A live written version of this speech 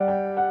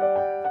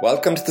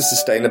Welcome to the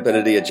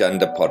Sustainability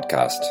Agenda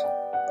podcast.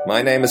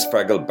 My name is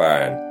Fergal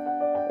Byrne.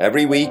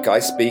 Every week I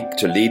speak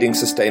to leading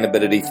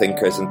sustainability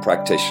thinkers and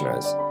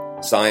practitioners,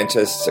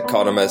 scientists,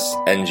 economists,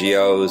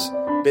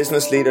 NGOs,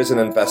 business leaders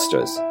and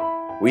investors.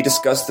 We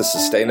discuss the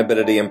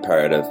sustainability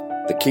imperative,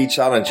 the key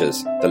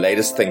challenges, the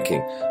latest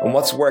thinking, and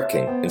what's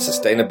working in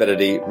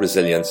sustainability,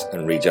 resilience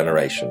and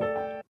regeneration.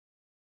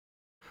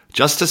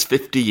 Just as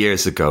 50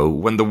 years ago,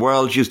 when the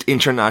world used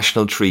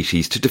international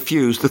treaties to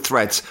defuse the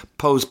threats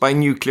posed by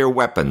nuclear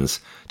weapons,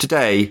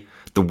 today,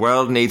 the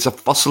world needs a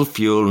fossil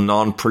fuel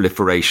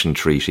non-proliferation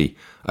treaty,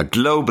 a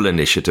global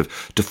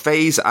initiative to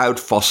phase out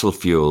fossil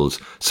fuels,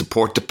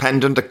 support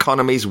dependent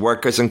economies,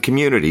 workers and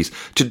communities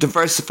to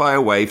diversify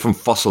away from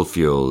fossil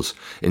fuels,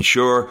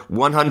 ensure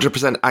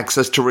 100%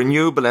 access to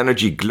renewable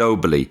energy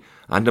globally,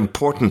 and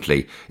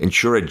importantly,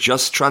 ensure a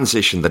just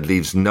transition that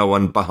leaves no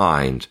one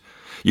behind.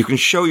 You can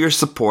show your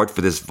support for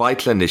this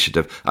vital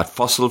initiative at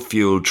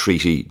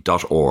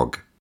fossilfueltreaty.org.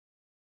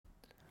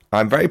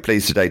 I'm very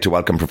pleased today to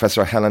welcome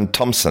Professor Helen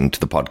Thompson to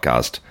the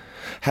podcast.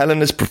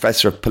 Helen is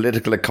Professor of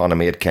Political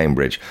Economy at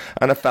Cambridge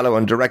and a Fellow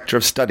and Director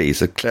of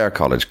Studies at Clare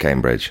College,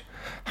 Cambridge.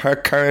 Her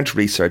current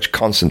research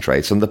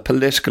concentrates on the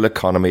political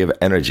economy of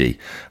energy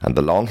and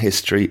the long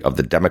history of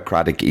the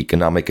democratic,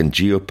 economic and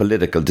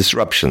geopolitical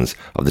disruptions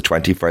of the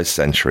 21st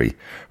century.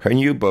 Her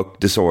new book,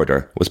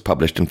 Disorder, was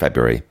published in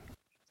February.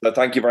 So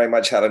thank you very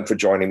much, Helen, for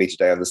joining me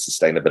today on the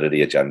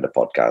Sustainability Agenda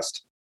podcast.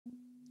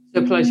 It's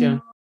a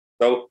pleasure.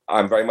 So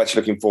I'm very much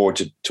looking forward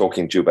to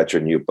talking to you about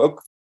your new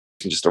book.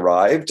 It just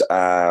arrived,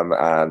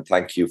 and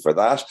thank you for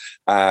that.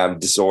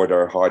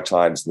 Disorder, Hard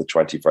Times in the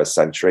 21st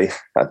Century.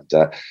 And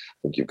I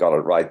think you've got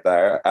it right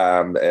there.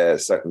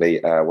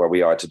 Certainly where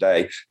we are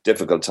today,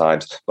 difficult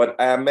times. But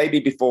maybe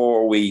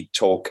before we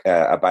talk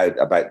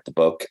about the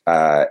book,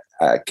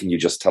 can you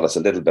just tell us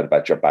a little bit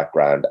about your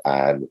background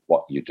and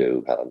what you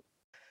do, Helen?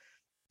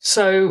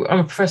 So I'm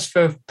a professor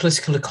of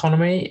political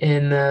economy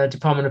in the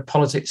Department of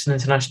Politics and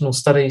International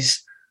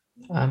Studies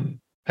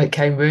at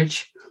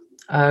Cambridge.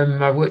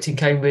 I've worked in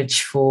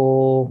Cambridge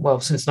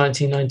since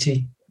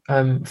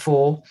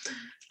 1994.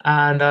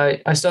 And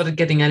I started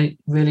getting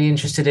really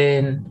interested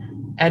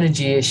in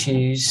energy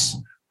issues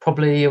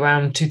probably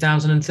around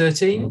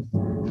 2013.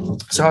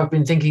 So I've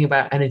been thinking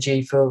about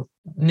energy for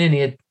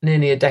nearly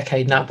a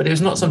decade now, but it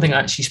was not something I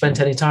actually spent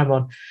any time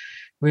on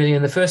really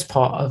in the first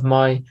half of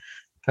my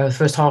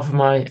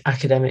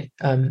academic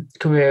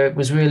career. It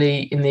was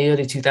really in the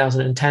early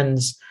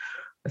 2010s.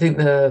 I think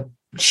the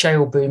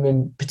shale boom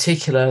in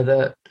particular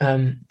that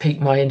piqued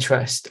my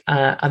interest.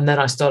 And then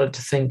I started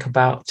to think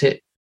about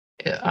it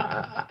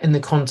in the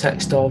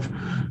context of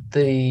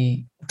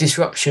the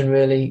disruption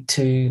really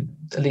to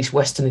at least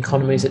Western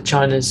economies that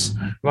China's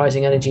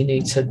rising energy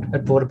needs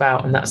had brought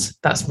about. And that's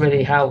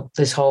really how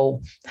this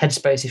whole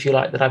headspace, if you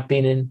like, that I've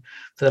been in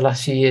for the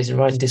last few years in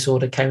writing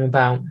Disorder came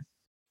about.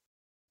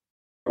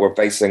 We're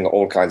facing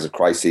all kinds of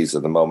crises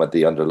at the moment,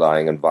 the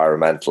underlying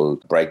environmental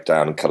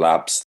breakdown and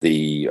collapse,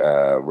 the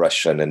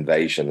Russian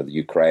invasion of the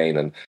Ukraine,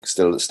 and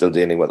still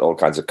dealing with all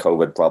kinds of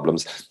COVID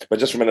problems. But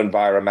just from an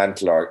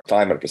environmental or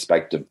climate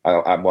perspective,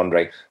 I'm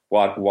wondering,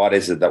 what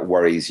is it that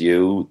worries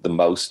you the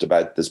most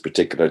about this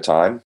particular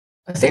time?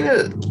 I think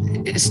that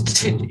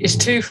it's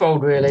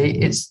twofold,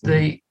 really. It's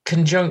the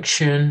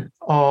conjunction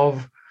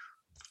of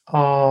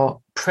our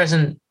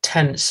present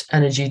tense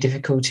energy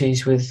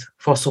difficulties with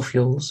fossil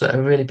fuels that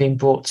have really been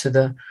brought to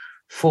the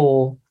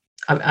fore.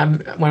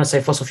 When I say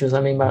fossil fuels,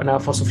 I mean right now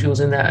fossil fuels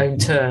in their own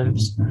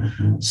terms.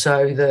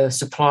 So the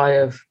supply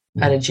of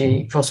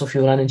energy, fossil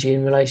fuel energy,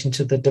 in relation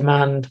to the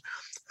demand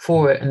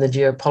for it and the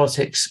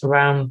geopolitics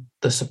around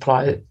the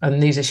supply.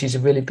 And these issues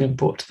have really been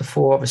brought to the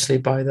fore, obviously,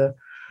 by the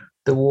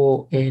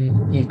war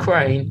in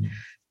Ukraine.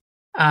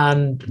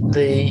 And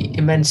the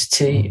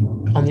immensity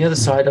on the other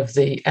side of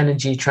the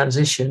energy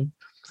transition,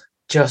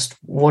 just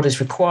what is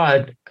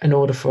required in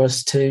order for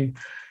us to,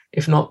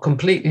 if not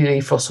completely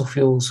leave fossil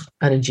fuels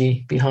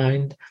energy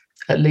behind,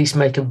 at least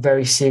make a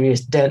very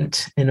serious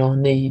dent in our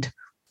need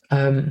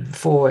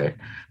for it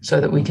so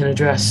that we can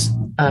address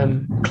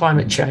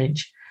climate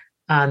change.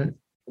 And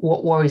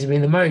what worries me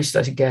the most,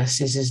 I guess,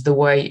 is the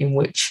way in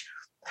which,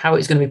 how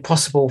it's going to be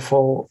possible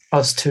for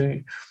us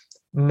to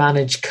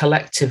manage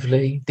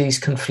collectively these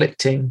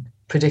conflicting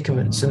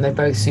predicaments. And they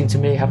both seem to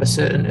me have a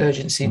certain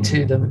urgency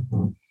to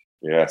them.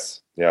 Yes.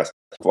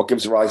 What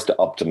gives rise to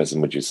optimism,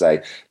 would you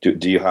say?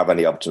 Do you have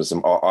any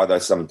optimism? Or are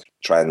there some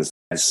trends,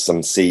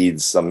 some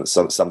seeds,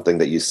 something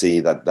that you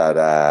see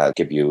that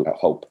give you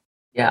hope?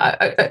 Yeah,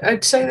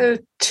 I'd say there are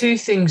two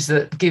things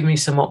that give me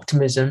some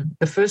optimism.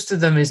 The first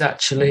of them is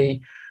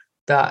actually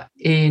that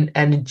in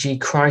energy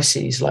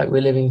crises like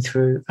we're living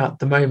through at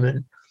the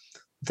moment,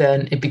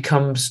 then it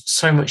becomes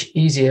so much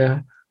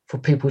easier for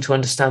people to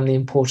understand the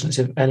importance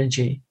of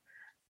energy,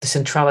 the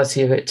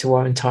centrality of it to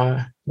our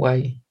entire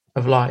way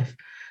of life.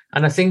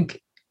 And I think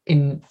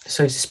in,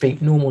 so to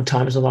speak, normal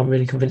times, although I'm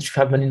really convinced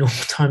we've had many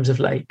normal times of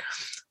late,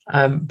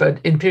 but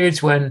in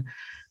periods when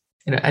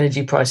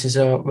energy prices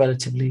are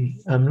relatively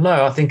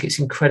low, I think it's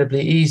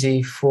incredibly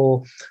easy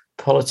for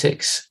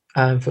politics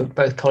for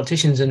both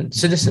politicians and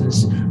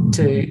citizens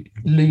to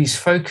lose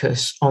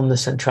focus on the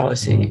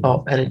centrality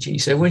of energy.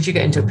 So once you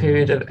get into a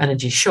period of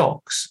energy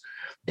shocks,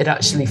 it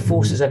actually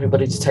forces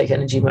everybody to take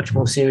energy much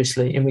more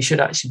seriously, and we should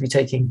actually be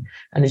taking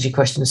energy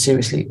questions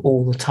seriously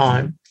all the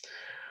time.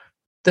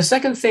 The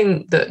second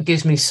thing that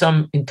gives me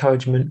some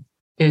encouragement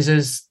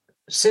is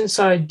since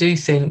I do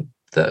think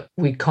that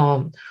we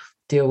can't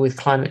deal with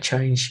climate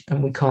change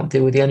and we can't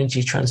deal with the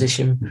energy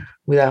transition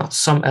without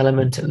some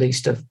element, at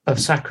least, of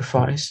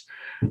sacrifice,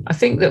 I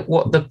think that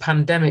what the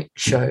pandemic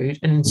showed,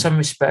 and in some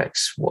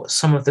respects what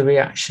some of the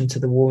reaction to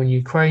the war in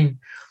Ukraine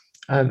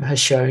has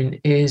shown,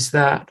 is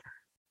that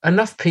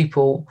enough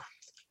people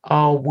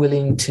are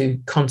willing to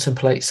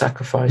contemplate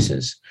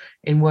sacrifices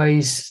in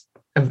ways,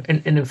 and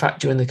in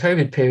fact, during the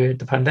COVID period,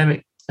 the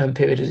pandemic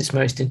period at its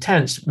most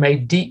intense,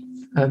 made deep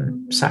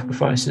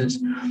sacrifices.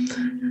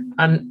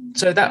 And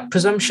so that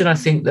presumption, I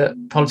think, that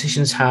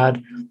politicians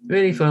had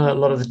really for a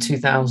lot of the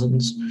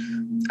 2000s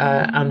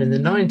and in the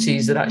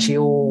 90s, that actually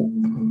all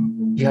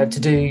you had to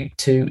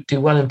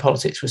do well in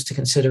politics was to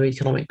consider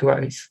economic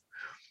growth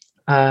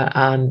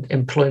and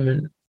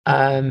employment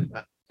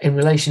in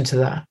relation to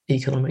that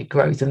economic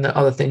growth, and that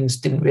other things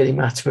didn't really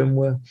matter and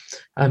were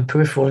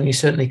peripheral, and you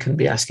certainly couldn't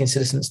be asking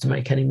citizens to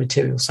make any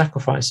material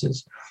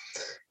sacrifices.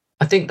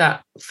 I think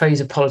that phase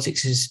of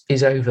politics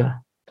is over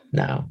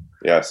now.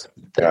 Yes.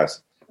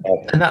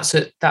 And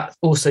that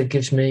also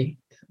gives me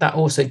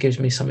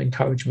some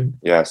encouragement.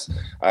 Yes,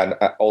 and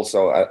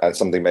also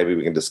something maybe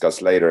we can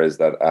discuss later is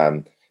that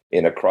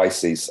in a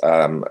crisis,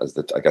 as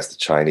the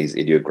Chinese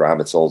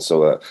ideogram, it's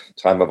also a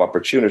time of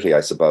opportunity,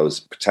 I suppose,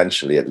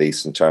 potentially at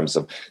least, in terms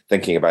of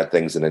thinking about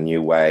things in a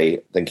new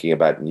way, thinking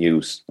about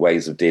new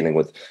ways of dealing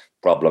with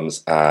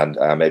problems, and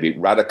maybe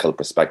radical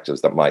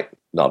perspectives that might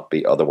not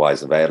be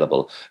otherwise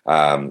available.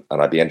 And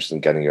I'd be interested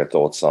in getting your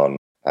thoughts on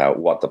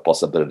what the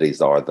possibilities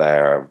are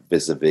there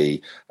vis-a-vis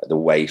the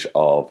weight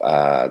of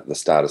the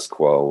status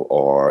quo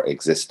or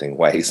existing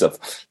ways of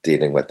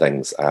dealing with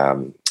things.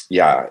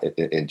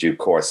 In due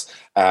course.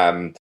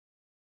 One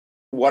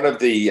of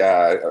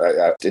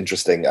the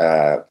interesting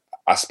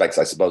aspects,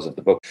 I suppose, of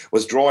the book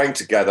was drawing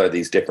together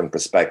these different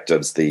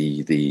perspectives: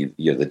 the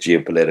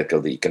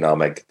geopolitical, the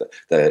economic,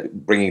 the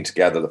bringing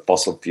together the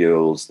fossil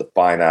fuels, the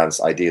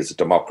finance, ideas of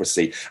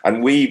democracy,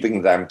 and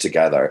weaving them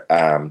together.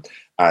 And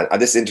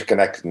this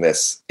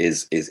interconnectedness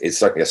is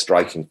certainly a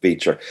striking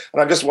feature.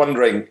 And I'm just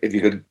wondering if you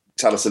could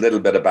tell us a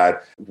little bit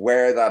about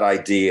where that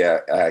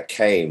idea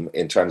came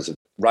in terms of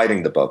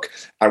writing the book,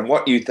 and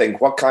what you think,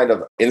 what kind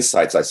of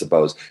insights, I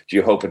suppose, do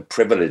you hope it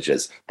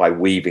privileges by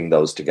weaving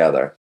those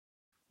together?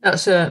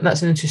 That's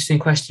an interesting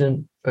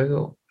question,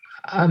 Virgil.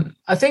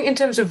 I think in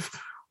terms of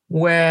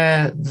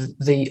where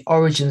the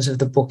origins of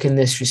the book in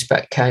this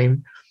respect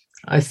came,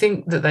 I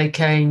think that they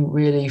came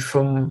really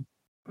from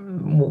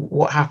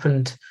what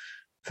happened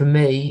for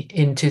me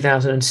in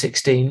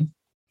 2016.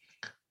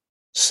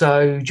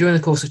 So during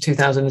the course of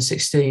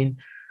 2016,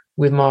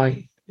 with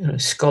my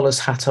scholar's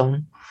hat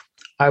on,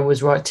 I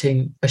was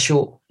writing a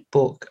short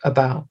book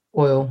about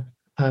oil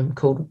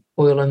called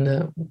Oil and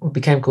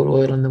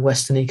the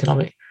Western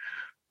Economic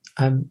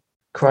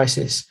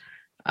Crisis.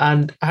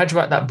 And I had to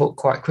write that book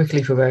quite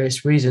quickly for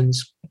various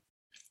reasons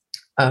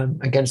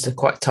against a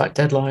quite tight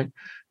deadline.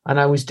 And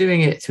I was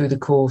doing it through the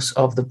course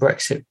of the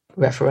Brexit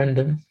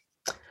referendum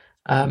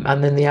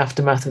and then the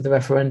aftermath of the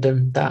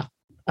referendum that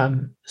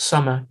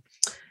summer.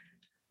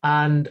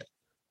 And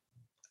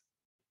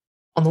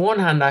on the one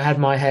hand, I had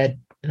my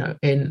head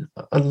in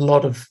a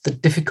lot of the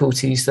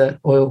difficulties that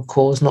oil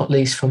caused, not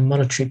least from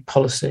monetary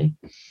policy.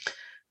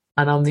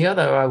 And on the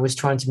other, I was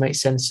trying to make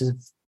sense of,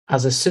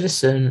 as a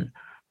citizen,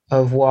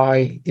 of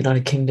why the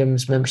United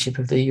Kingdom's membership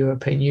of the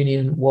European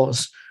Union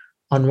was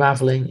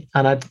unraveling.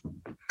 And I'd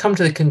come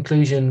to the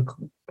conclusion,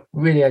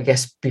 really, I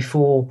guess,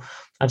 before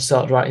I'd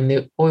started writing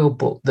the oil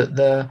book, that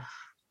the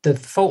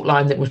fault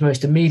line that was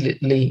most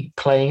immediately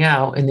playing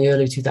out in the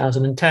early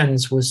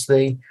 2010s was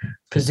the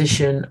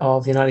position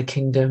of the United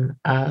Kingdom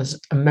as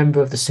a member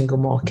of the single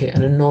market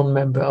and a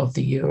non-member of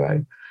the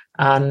euro,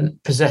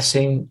 and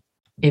possessing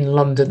in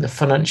London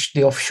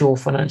the offshore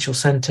financial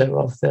centre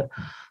of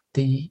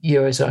the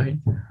eurozone,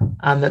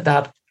 and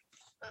that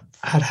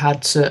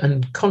had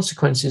certain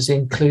consequences,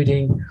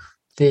 including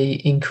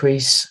the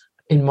increase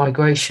in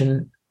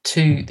migration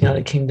to the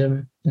United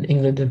Kingdom and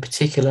England in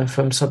particular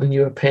from southern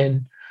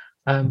European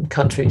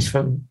countries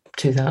from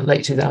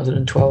late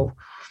 2012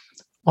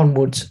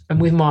 onwards.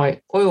 And with my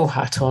oil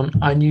hat on,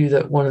 I knew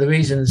that one of the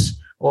reasons,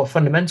 or a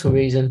fundamental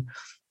reason,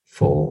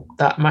 for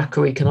that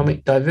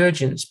macroeconomic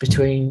divergence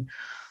between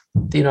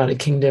the United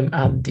Kingdom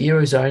and the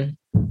Eurozone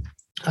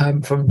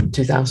from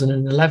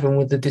 2011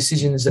 were the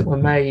decisions that were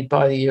made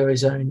by the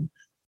European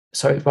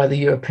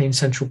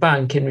Central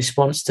Bank in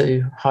response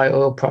to high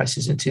oil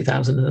prices in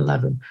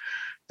 2011.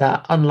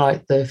 That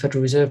unlike the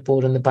Federal Reserve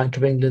Board and the Bank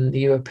of England,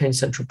 the European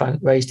Central Bank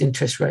raised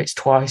interest rates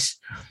twice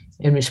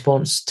in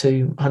response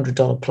to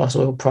 $100 plus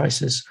oil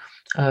prices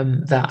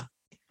that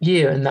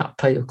year, and that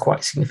played a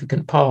quite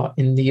significant part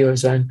in the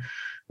Eurozone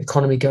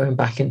economy going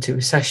back into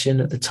recession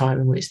at the time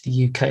in which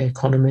the UK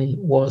economy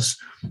was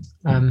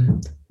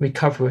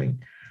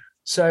recovering.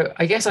 So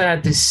I guess I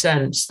had this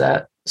sense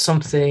that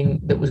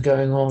something that was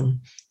going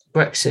on,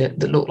 Brexit,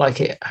 that looked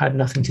like it had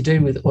nothing to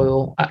do with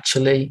oil,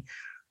 actually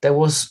there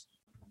was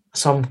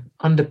some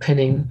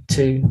underpinning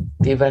to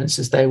the events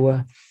as they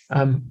were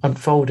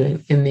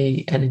unfolding in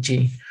the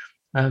energy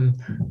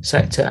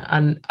sector.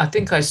 And I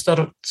think I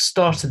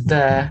started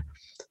there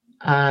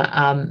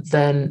and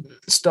then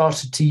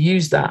started to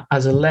use that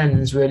as a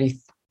lens really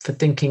for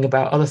thinking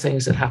about other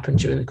things that happened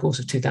during the course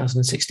of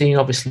 2016,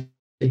 obviously,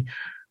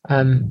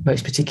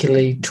 most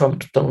particularly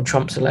Donald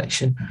Trump's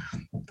election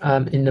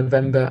in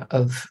November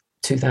of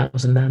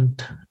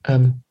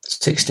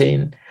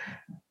 2016.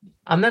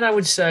 And then I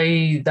would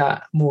say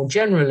that more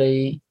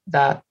generally,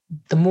 that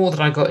the more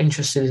that I got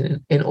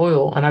interested in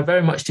oil, and I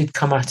very much did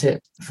come at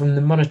it from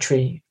the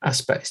monetary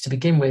aspects to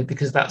begin with,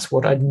 because that's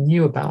what I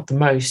knew about the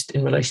most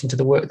in relation to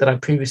the work that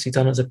I'd previously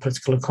done as a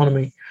political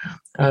economy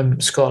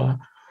scholar,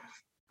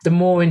 the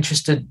more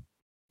interested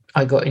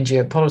I got in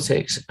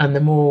geopolitics and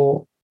the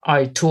more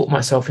I taught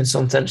myself in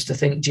some sense to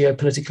think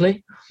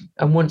geopolitically.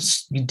 And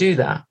once you do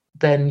that,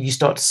 then you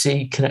start to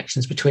see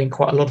connections between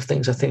quite a lot of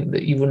things, I think,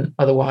 that you wouldn't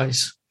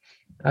otherwise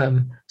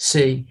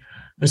see.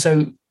 And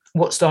so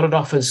what started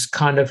off as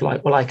kind of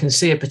like, well, I can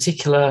see a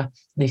particular,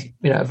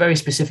 a very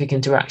specific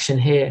interaction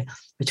here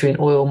between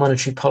oil,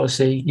 monetary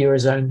policy,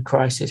 Eurozone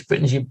crisis,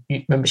 Britain's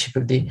membership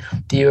of the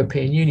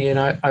European Union.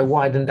 I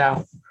widened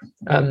out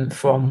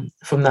from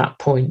that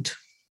point.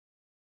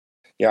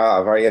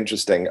 Yeah, very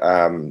interesting.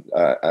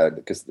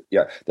 Because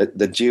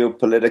the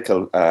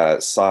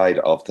geopolitical side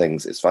of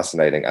things is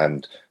fascinating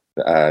and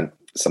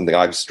something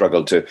I've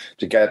struggled to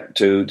get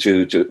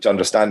to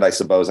understand. I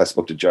suppose I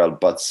spoke to Gerald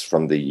Butts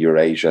from the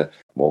Eurasia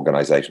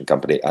Organization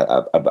company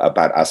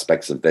about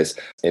aspects of this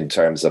in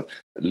terms of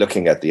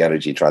looking at the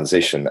energy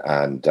transition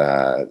and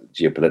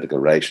geopolitical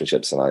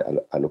relationships, and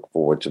I look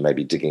forward to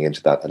maybe digging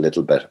into that a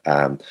little bit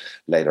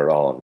later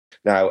on.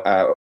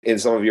 Now, in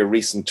some of your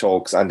recent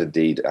talks and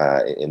indeed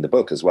in the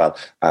book as well,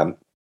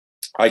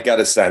 I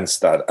get a sense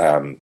that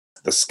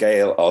the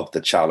scale of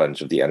the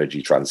challenge of the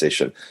energy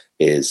transition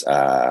is,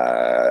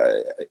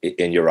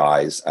 in your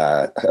eyes,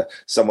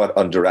 somewhat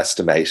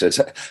underestimated,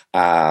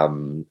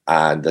 and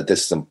that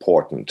this is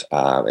important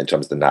in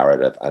terms of the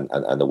narrative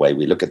and the way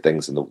we look at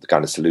things and the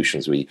kind of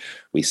solutions we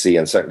see.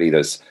 And certainly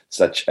there's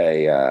such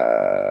a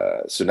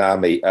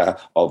tsunami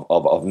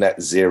of net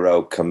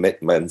zero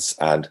commitments,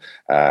 and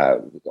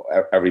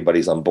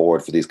everybody's on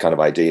board for these kind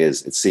of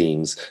ideas, it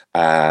seems.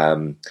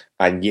 And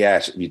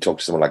yet, you talk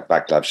to someone like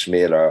Vaclav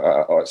Smil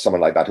or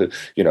someone like that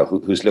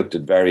who's looked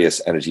at various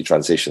energy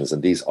transitions,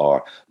 and these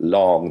are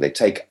long. They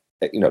take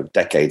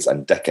decades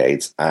and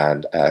decades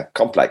and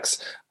complex.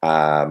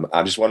 I'm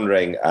just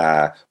wondering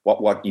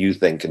what you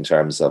think in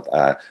terms of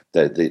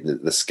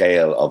the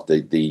scale of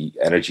the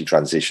energy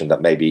transition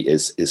that maybe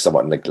is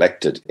somewhat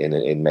neglected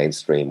in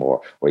mainstream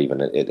or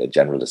even a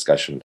general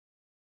discussion.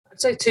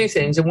 I'd say two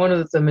things, and one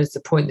of them is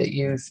the point that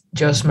you've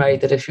just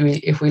made, that if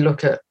we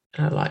look at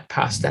like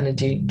past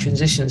energy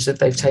transitions, that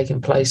they've taken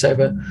place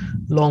over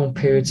long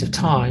periods of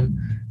time,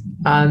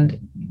 and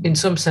in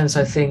some sense,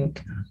 I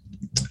think,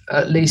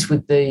 at least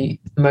with the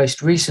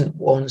most recent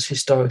ones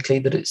historically,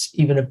 that it's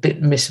even a bit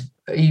of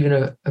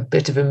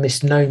a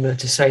misnomer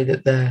to say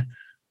that they're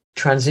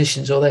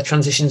transitions, or they're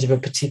transitions of a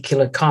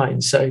particular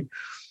kind. So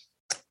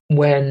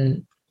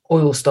when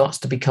oil starts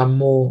to become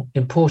more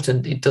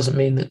important, it doesn't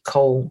mean that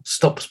coal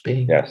stops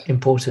being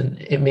important.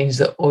 It means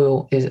that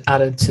oil is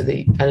added to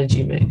the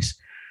energy mix.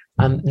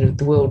 And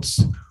the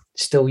world's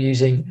still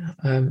using,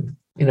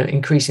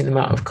 increasing the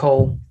amount of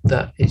coal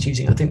that it's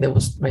using. I think there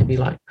was maybe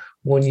like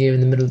 1 year in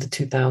the middle of the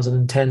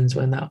 2010s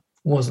when that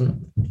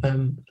wasn't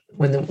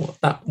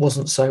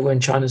so, when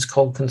China's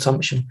coal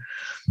consumption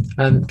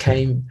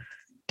came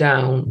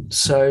down.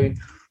 So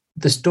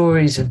the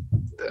stories of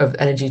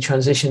energy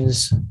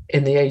transitions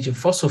in the age of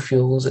fossil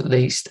fuels, at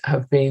least,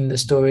 have been the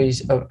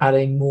stories of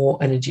adding more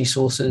energy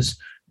sources,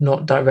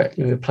 not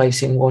directly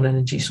replacing one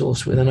energy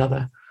source with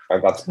another.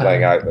 And that's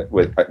playing out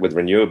with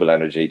renewable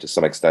energy to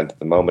some extent at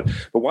the moment.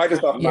 But why does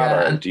that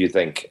matter, do you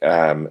think,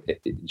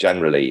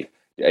 generally?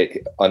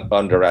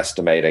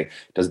 Underestimating,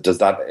 does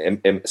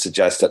that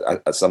suggest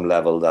at some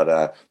level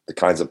that the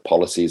kinds of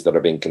policies that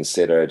are being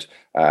considered,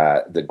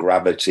 the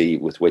gravity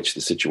with which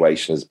the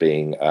situation is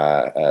being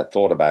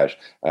thought about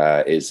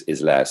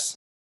is less?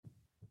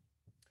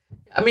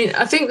 I mean,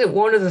 I think that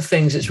one of the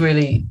things that's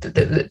really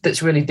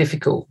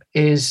difficult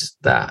is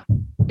that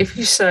if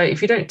you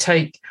don't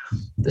take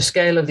the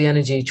scale of the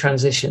energy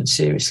transition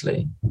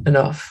seriously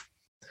enough,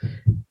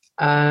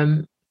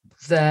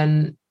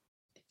 then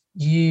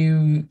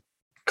you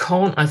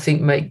can't, I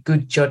think, make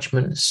good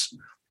judgments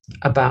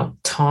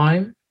about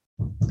time,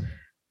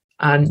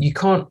 and you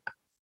can't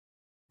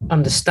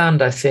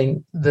understand, I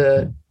think,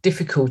 the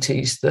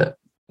difficulties that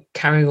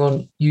carrying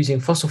on using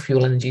fossil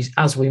fuel energies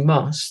as we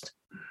must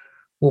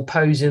will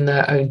pose in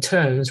their own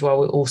terms, while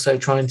we're also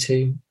trying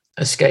to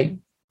escape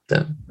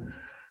them.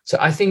 So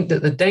I think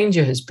that the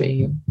danger has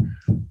been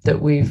that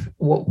we've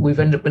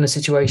ended up in a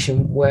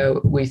situation where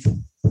we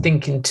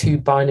think in two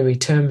binary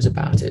terms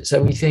about it.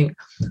 So we think,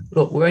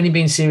 look, we're only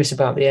being serious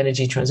about the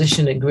energy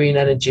transition and green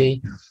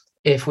energy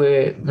if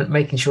we're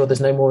making sure there's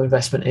no more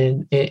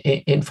investment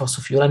in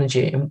fossil fuel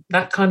energy. And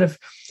that kind of,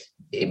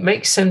 it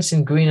makes sense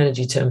in green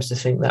energy terms to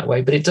think that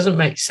way, but it doesn't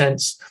make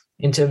sense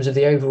in terms of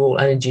the overall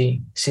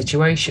energy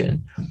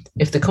situation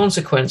if the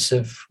consequence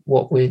of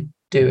what we're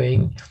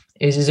doing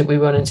is that we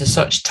run into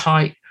such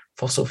tight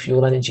fossil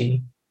fuel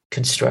energy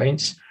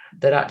constraints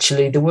that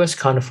actually the worst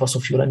kind of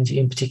fossil fuel energy,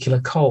 in particular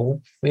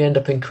coal, we end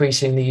up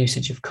increasing the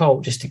usage of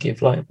coal, just to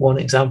give like one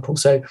example.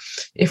 So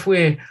if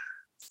we're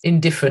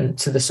indifferent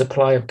to the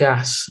supply of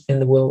gas in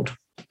the world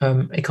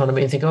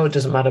economy and think, oh, it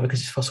doesn't matter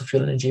because it's fossil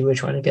fuel energy, we're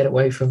trying to get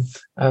away from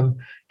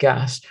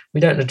gas, we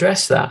don't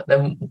address that,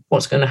 then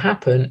what's going to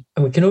happen,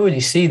 and we can already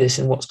see this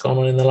in what's gone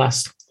on in the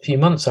last few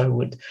months, I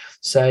would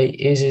say,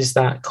 is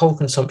that coal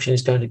consumption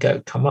is going to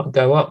go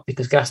up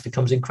because gas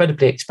becomes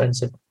incredibly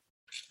expensive.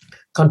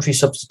 Countries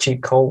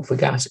substitute coal for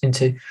gas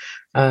into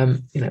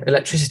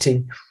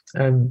electricity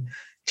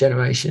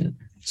generation.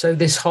 So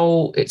this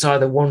whole, it's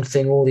either one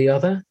thing or the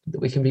other that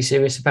we can be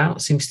serious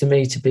about, seems to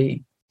me to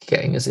be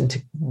getting us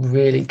into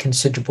really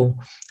considerable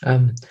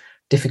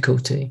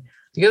difficulty.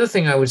 The other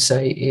thing I would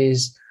say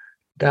is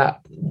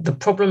that the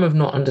problem of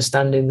not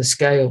understanding the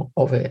scale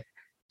of it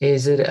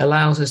is that it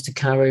allows us to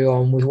carry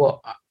on with what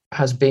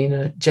has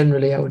been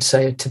generally, I would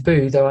say, a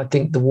taboo, though I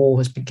think the war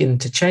has begun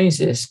to change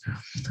this,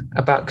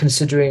 about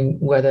considering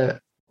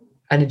whether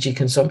energy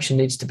consumption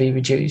needs to be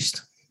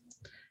reduced.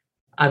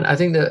 And I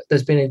think that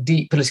there's been a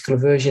deep political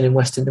aversion in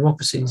Western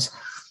democracies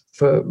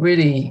for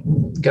really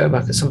going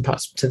back at some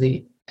parts to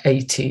the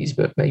 80s,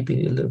 but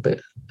maybe a little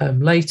bit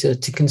later,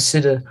 to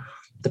consider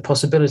the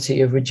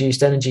possibility of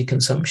reduced energy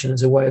consumption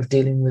as a way of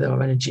dealing with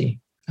our energy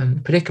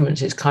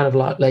predicaments. It's kind of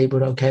like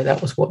labelled, okay,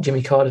 that was what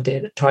Jimmy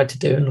Carter tried to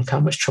do, and look how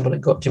much trouble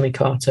it got Jimmy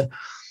Carter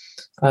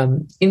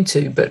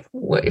into. But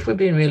if we're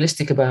being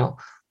realistic about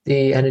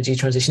the energy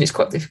transition, it's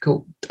quite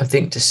difficult, I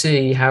think, to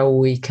see how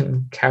we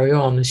can carry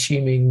on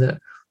assuming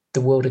that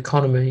the world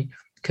economy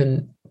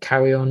can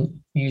carry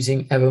on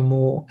using ever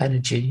more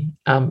energy.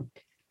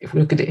 If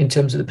we look at it in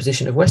terms of the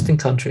position of Western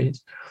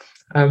countries,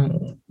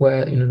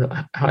 where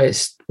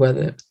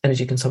the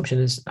energy consumption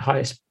is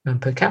highest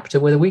per capita,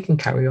 whether we can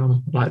carry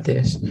on like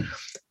this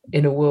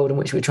in a world in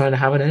which we're trying to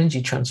have an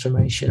energy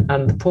transformation,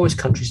 and the poorest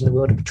countries in the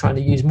world are trying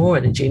to use more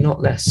energy,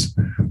 not less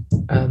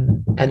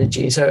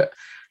energy. So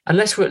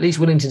unless we're at least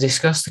willing to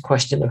discuss the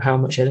question of how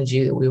much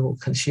energy that we will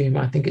consume,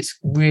 I think it's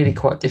really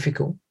quite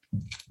difficult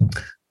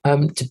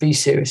to be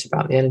serious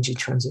about the energy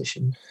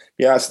transition.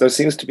 Yes, there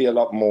seems to be a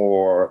lot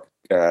more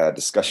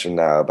discussion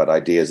now about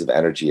ideas of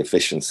energy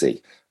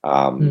efficiency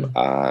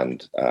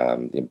and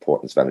the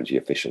importance of energy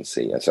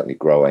efficiency, and certainly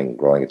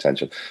growing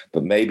attention,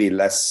 but maybe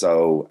less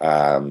so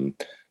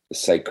the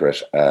sacred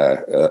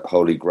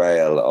holy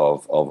grail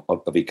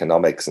of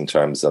economics in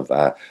terms of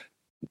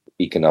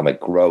economic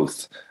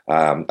growth.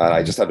 And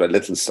I just had a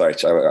little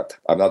search.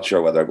 I'm not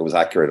sure whether it was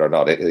accurate or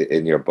not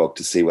in your book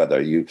to see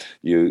whether you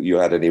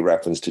had any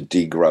reference to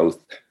degrowth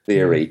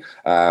theory.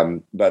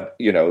 But,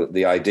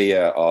 the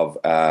idea of,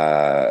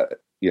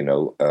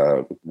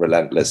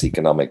 relentless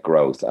economic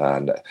growth,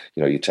 and,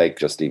 you take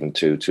just even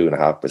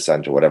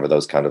 2.5% or whatever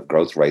those kind of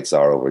growth rates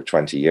are over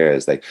 20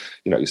 years, they,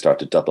 you start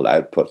to double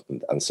output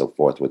and so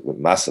forth with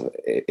massive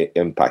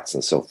impacts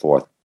and so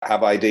forth.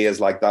 Have ideas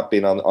like that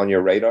been on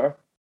your radar?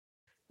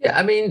 Yeah,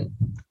 I mean,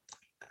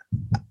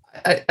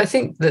 I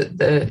think that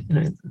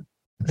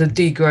the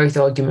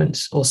degrowth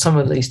arguments, or some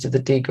at least of the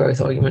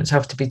degrowth arguments,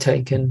 have to be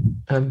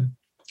taken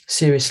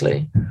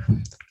seriously.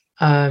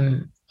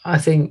 I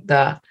think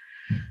that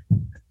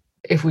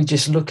if we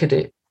just look at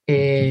it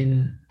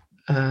in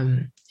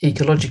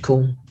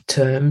ecological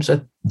terms,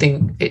 I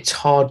think it's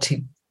hard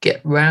to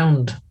get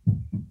round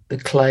the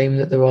claim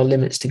that there are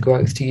limits to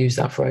growth, to use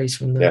that phrase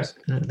from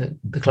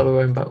the Club of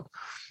Rome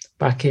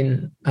back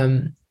in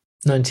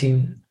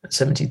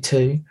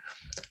 1972.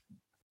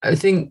 I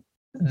think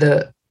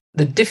that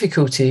the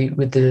difficulty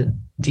with the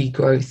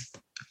degrowth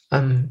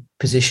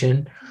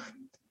position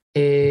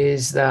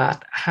is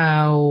that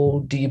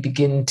how do you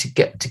begin to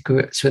get to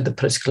grips with the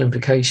political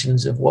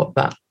implications of what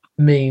that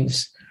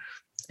means,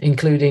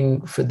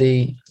 including for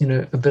the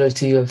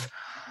ability of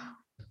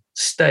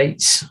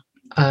states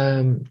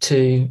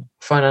to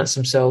finance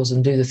themselves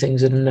and do the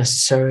things that are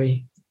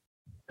necessary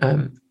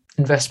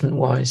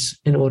investment-wise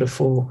in order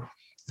for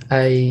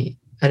a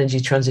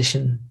energy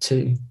transition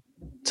to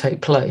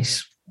take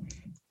place.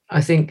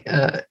 I think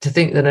to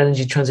think that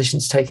energy transition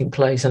is taking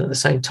place and at the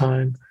same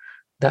time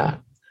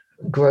that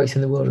growth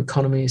in the world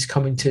economy is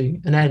coming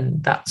to an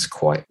end, that's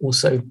quite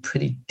also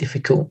pretty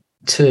difficult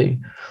too.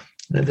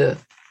 The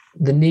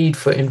need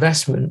for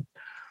investment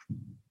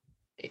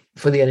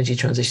for the energy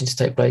transition to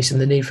take place,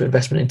 and the need for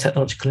investment in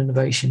technological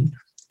innovation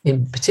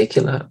in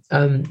particular,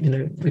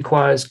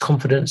 requires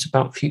confidence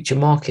about future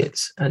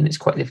markets, and it's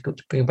quite difficult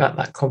to bring about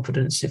that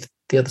confidence if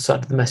the other side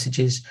of the message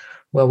is,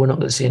 well, we're not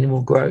going to see any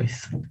more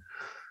growth.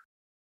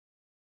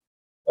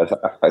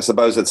 I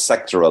suppose it's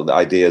sectoral. The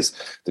idea is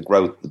the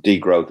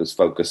degrowth is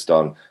focused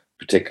on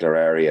particular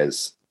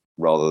areas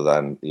rather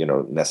than,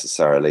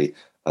 necessarily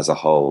as a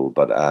whole.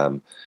 But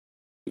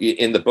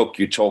in the book,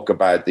 you talk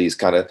about these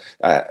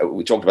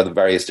we talked about the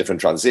various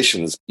different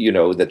transitions,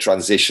 the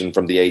transition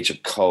from the age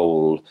of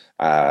coal,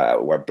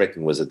 where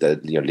Britain was at the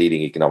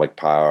leading economic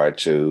power,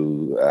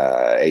 to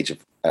age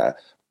of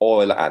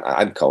oil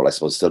and coal, I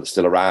suppose,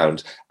 still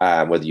around,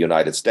 where the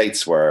United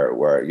States were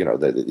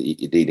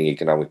the leading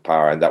economic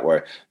power, and that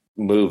we're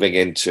moving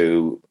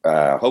into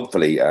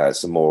hopefully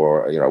some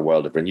more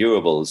world of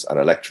renewables and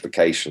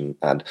electrification,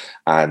 and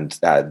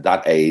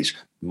that age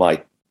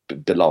might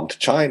belong to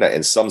China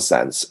in some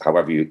sense,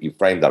 however you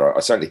frame that,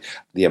 or certainly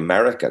the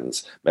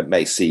Americans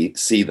may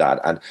see that.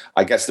 And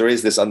I guess there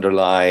is this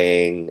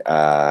underlying,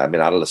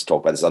 analysts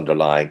talk about this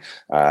underlying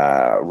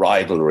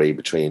rivalry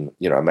between,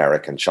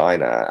 America and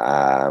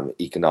China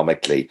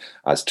economically,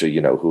 as to,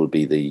 who will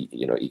be the,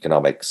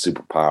 economic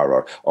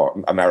superpower,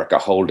 or America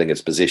holding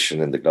its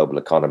position in the global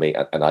economy,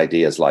 and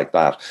ideas like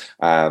that.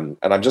 And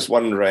I'm just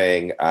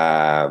wondering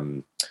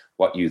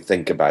what you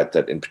think about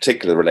that, in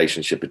particular, the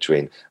relationship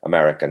between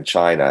America and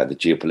China, the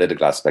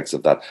geopolitical aspects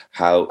of that,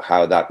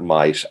 how that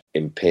might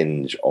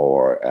impinge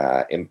or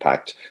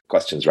impact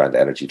questions around the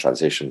energy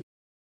transition.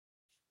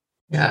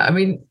 Yeah,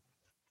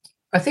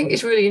 I think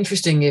it's really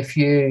interesting if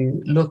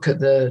you look at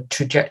the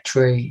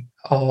trajectory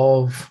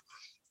of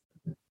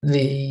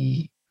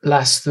the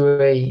last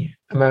three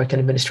American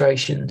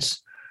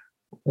administrations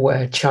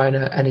where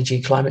China energy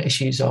climate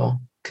issues are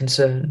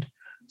concerned.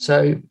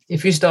 So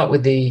if you start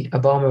with the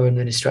Obama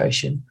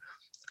administration,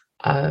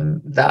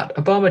 that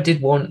Obama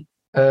did want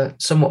a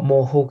somewhat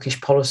more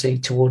hawkish policy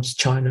towards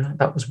China.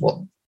 That was what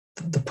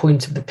the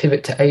point of the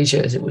pivot to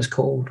Asia, as it was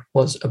called,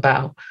 was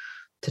about,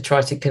 to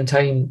try to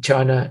contain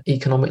China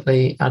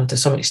economically and to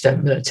some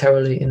extent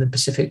militarily in the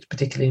Pacific,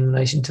 particularly in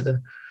relation to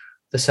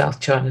the South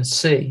China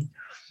Sea.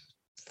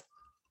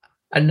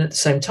 And at the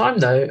same time,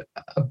 though,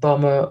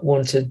 Obama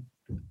wanted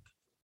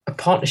a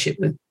partnership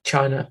with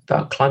China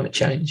about climate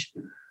change.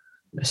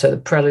 So the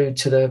prelude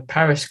to the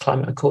Paris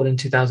Climate Accord in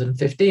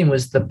 2015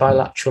 was the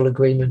bilateral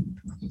agreement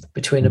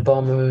between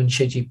Obama and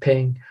Xi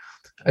Jinping,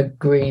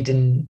 agreed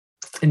in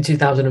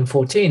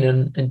 2014,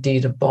 and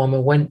indeed Obama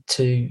went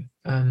to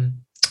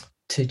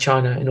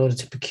China in order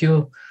to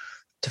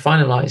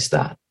finalize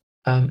that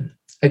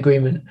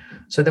agreement.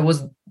 So there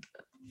was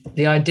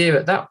the idea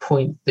at that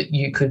point that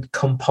you could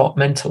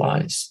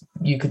compartmentalize,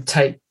 you could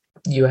take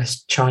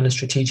US-China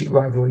strategic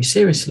rivalry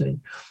seriously,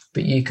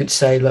 but you could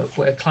say, look,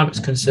 where climate's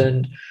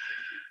concerned,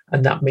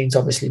 and that means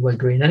obviously where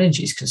green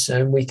energy is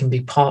concerned, we can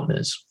be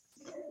partners.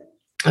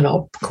 And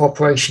our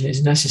cooperation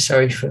is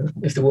necessary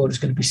if the world is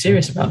going to be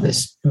serious about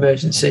this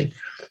emergency.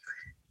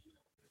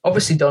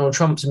 Obviously, Donald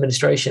Trump's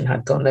administration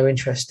had got no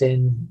interest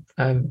in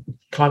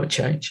climate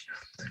change.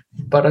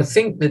 But I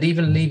think that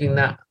even leaving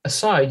that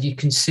aside, you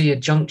can see a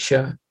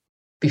juncture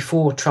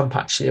before Trump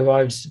actually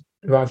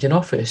arrived in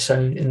office, so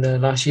in the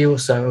last year or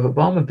so of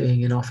Obama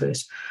being in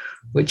office,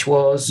 which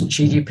was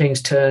Xi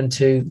Jinping's turn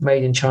to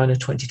Made in China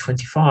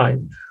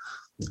 2025,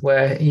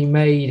 where he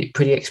made it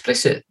pretty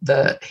explicit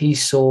that he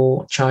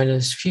saw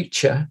China's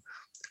future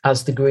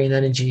as the green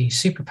energy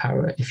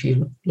superpower, if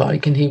you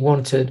like, and he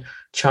wanted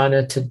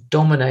China to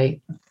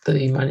dominate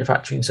the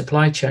manufacturing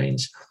supply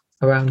chains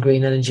around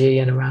green energy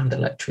and around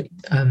electric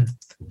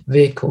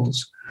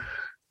vehicles.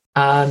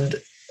 And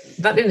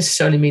that didn't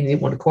necessarily mean he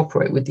didn't want to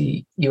cooperate with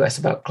the US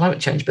about climate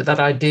change, but that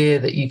idea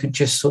that you could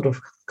just sort of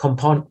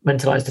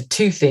compartmentalize the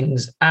two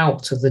things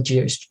out of the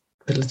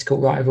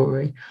geopolitical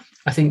rivalry,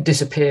 I think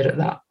disappeared at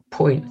that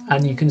point.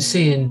 And you can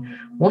see in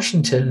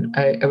Washington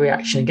a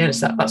reaction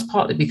against that. That's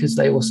partly because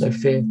they also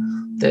fear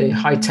the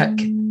high-tech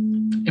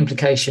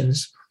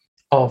implications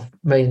of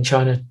Made in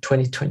China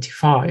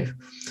 2025.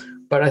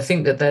 But I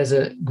think that there's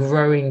a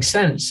growing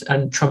sense,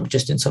 and Trump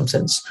just in some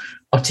sense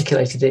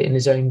articulated it in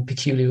his own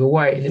peculiar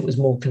way, and it was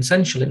more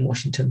consensual in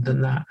Washington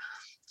than that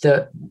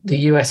the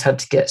US had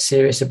to get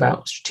serious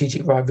about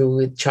strategic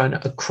rivalry with China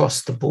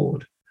across the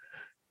board.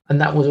 And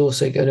that was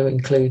also going to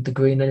include the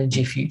green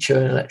energy future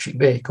and electric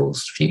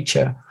vehicles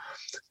future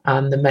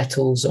and the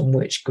metals on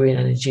which green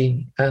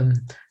energy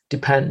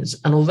depends.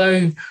 And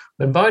although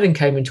when Biden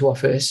came into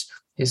office,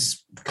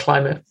 his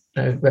climate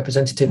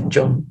representative,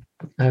 John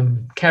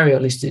Kerry, or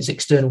at least his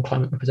external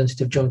climate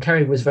representative, John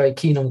Kerry, was very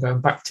keen on going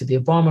back to the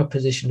Obama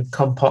position of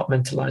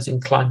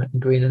compartmentalizing climate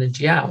and green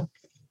energy out.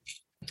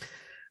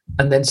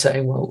 And then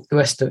saying, well, the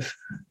rest of,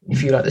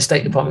 if you like, the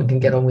State Department can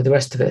get on with the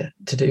rest of it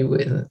to do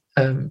with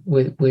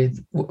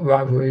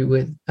rivalry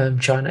with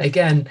China.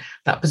 Again,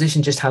 that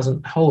position just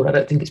hasn't hold. I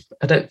don't think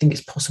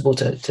it's possible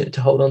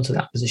to hold on to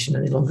that position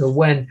any longer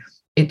when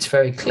it's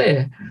very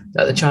clear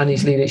that the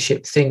Chinese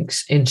leadership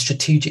thinks in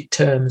strategic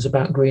terms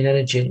about green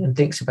energy and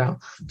thinks about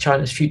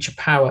China's future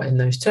power in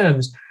those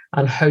terms,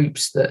 and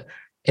hopes that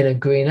in a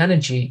green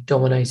energy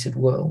dominated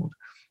world,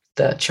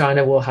 that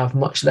China will have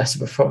much less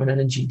of a foreign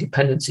energy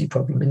dependency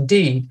problem.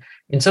 Indeed,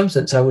 in some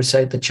sense, I would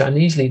say the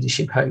Chinese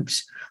leadership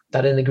hopes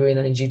that in the green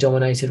energy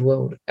dominated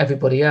world,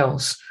 everybody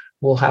else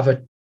will have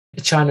a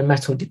China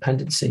metal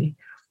dependency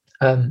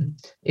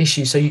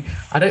issue. So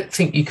I don't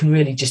think you can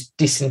really just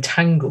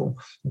disentangle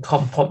and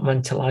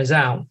compartmentalize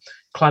out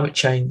climate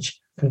change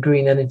and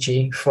green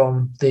energy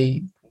from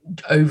the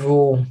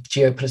overall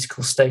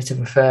geopolitical state of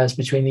affairs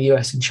between the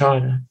US and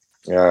China.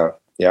 Yeah.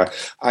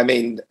 I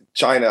mean,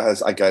 China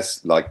has, I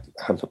guess, like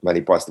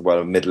many parts of the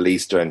world, Middle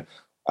Eastern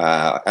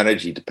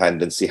energy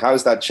dependency. How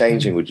is that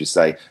changing, would you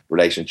say,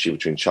 relationship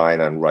between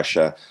China and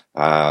Russia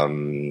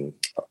under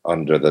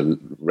the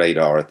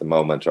radar at the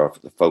moment, or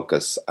the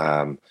focus?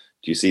 Do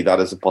you see that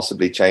as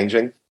possibly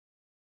changing?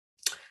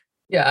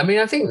 Yeah, I mean,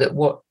 I think that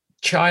what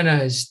China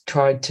has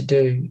tried to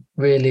do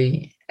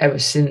really ever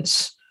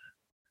since,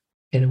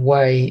 in a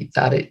way,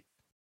 that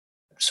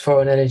its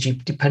foreign energy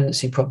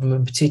dependency problem,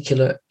 in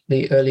particularly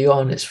early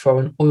on, its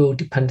foreign oil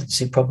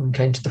dependency problem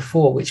came to the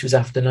fore, which was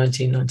after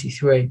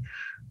 1993,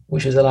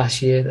 which was the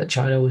last year that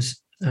China was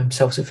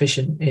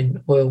self-sufficient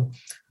in oil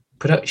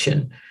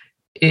production,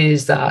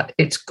 is that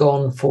it's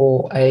gone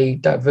for a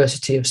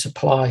diversity of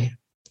supply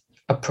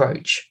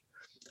approach.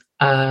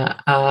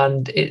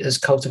 And it has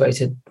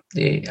cultivated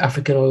the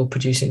African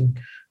oil-producing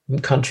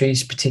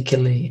countries,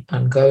 particularly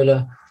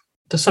Angola.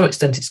 To some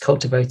extent, it's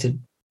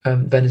cultivated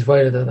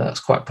Venezuela, though that's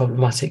quite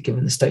problematic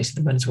given the state of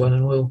the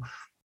Venezuelan oil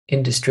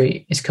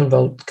industry. It's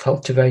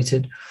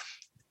cultivated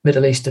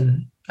Middle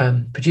Eastern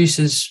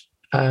producers,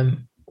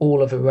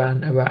 all of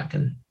Iran, Iraq,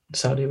 and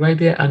Saudi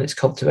Arabia, and it's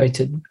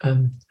cultivated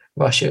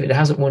Russia. It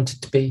hasn't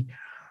wanted to be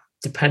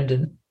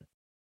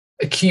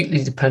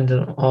acutely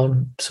dependent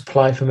on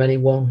supply from any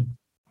one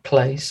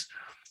place,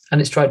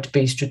 and it's tried to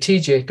be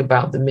strategic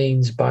about the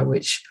means by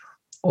which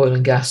oil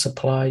and gas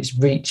supplies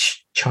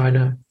reach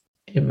China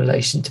in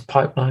relation to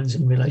pipelines,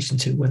 in relation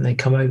to when they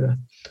come over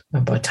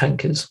by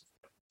tankers.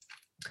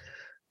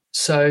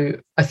 So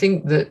I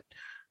think that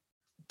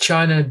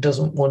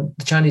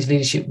the Chinese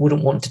leadership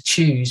wouldn't want to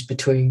choose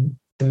between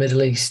the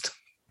Middle East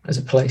as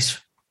a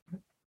place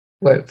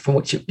from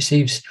which it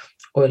receives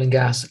oil and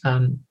gas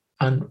and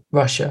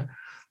Russia.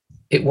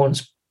 It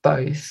wants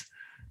both.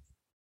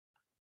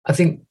 I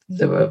think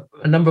there were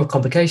a number of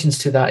complications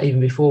to that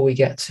even before we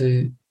get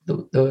to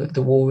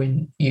the war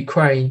in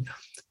Ukraine,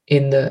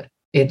 in that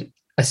it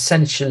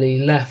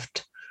essentially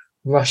left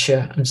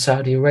Russia and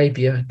Saudi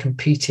Arabia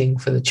competing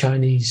for the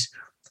Chinese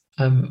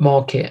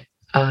market.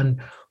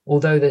 And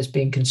although there's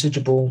been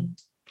considerable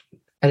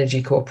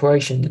energy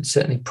cooperation,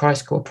 certainly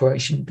price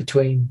cooperation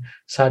between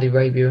Saudi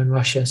Arabia and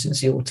Russia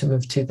since the autumn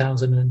of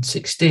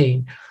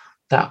 2016,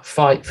 that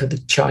fight for the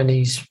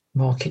Chinese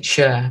market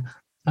share,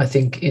 I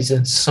think, is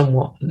a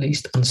somewhat, at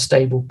least,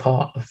 unstable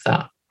part of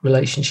that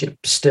relationship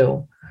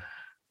still.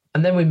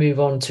 And then we move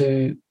on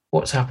to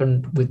what's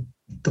happened with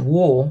the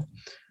war,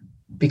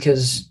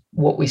 because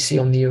what we see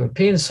on the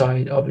European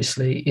side,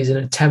 obviously, is an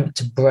attempt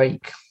to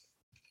break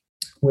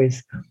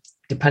with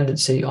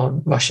dependency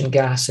on Russian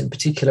gas in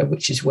particular,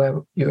 which is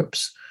where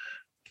Europe's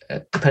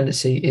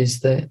dependency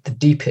is the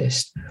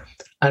deepest.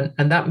 And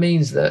that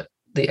means that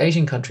the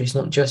Asian countries,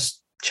 not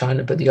just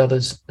China, but the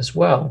others as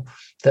well,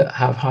 that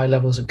have high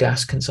levels of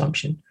gas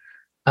consumption,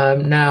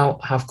 now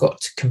have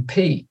got to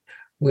compete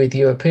with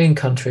European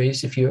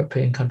countries, if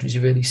European countries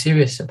are really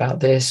serious about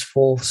this,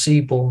 for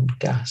seaborne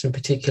gas, in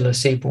particular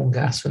seaborne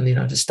gas from the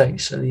United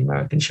States, so the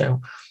American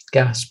shale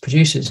gas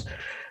producers.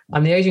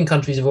 And the Asian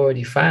countries have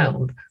already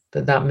found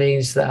that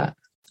means that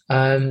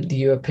the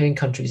European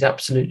countries,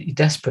 absolutely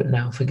desperate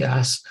now for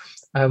gas,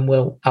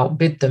 will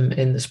outbid them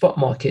in the spot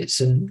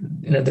markets.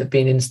 And there have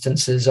been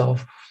instances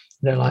of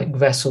like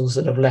vessels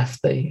that have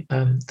left the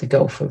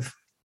Gulf of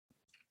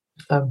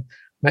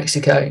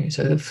Mexico,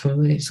 so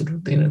from the sort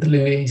of the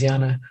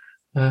Louisiana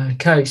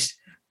coast,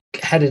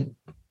 headed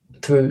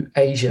through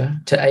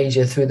Asia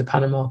through the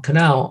Panama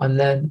Canal, and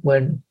then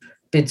when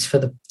bids for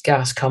the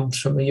gas comes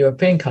from a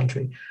European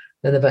country,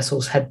 then the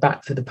vessels head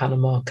back through the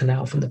Panama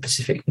Canal from the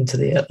Pacific into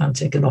the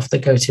Atlantic, and off they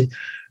go to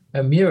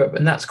Europe.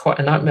 And that's quite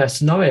a nightmare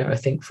scenario, I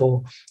think,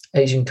 for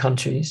Asian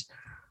countries.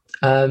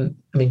 I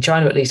mean,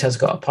 China at least has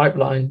got a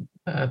pipeline,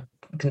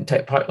 can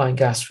take pipeline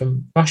gas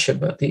from Russia,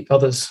 but the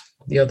others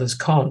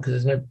can't, because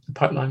there's no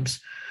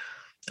pipelines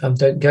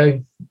don't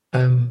go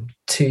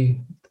to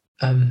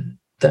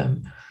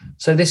them.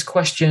 So this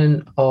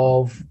question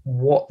of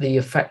what the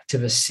effect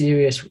of a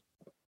serious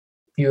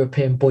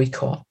European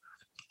boycott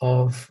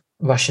of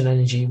Russian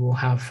energy will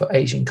have for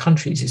Asian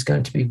countries is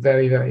going to be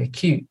very, very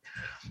acute.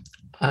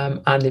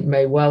 And it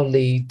may well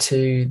lead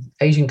to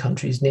Asian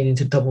countries needing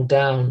to double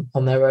down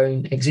on their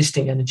own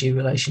existing energy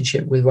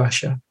relationship with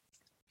Russia.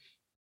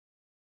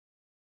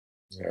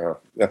 Yeah.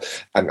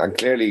 And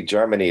clearly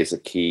Germany is a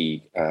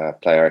key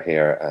player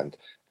here,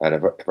 and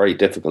a very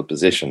difficult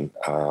position.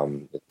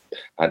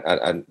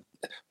 And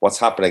what's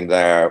happening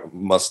there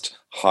must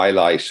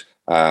highlight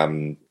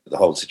the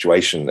whole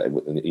situation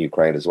in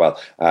Ukraine as well.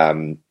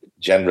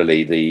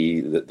 Generally,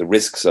 the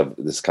risks of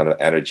this kind of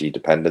energy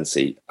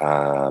dependency.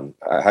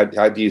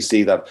 How do you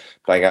see that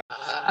playing out?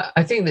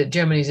 I think that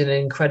Germany is in an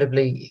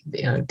incredibly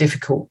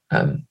difficult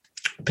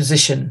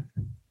position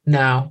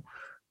now.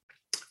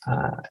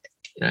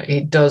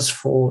 It does,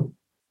 for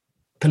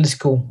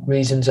political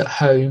reasons at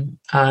home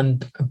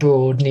and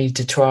abroad, need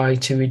to try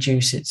to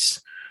reduce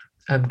its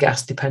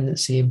gas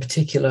dependency, in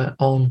particular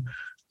on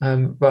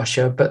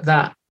Russia. But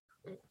that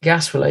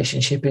gas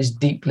relationship is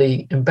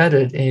deeply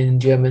embedded in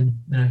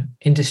German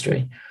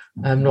industry,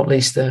 not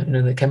least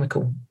the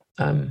chemical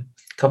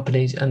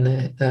companies and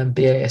the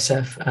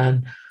BASF,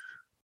 and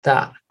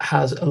that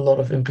has a lot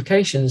of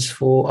implications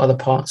for other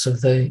parts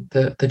of the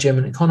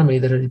German economy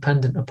that are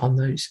dependent upon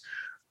those,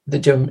 the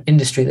German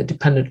industry that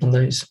dependent on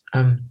those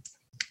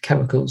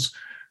chemicals.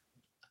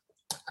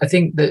 I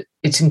think that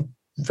it's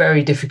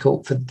very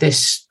difficult for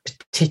this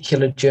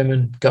particular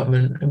German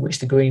government, in which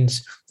the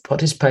Greens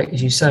participate,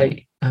 as you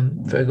say,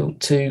 Virgil,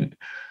 to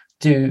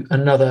do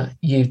another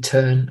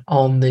U-turn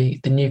on the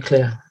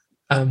nuclear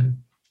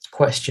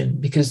question,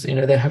 because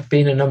there have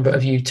been a number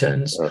of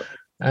U-turns.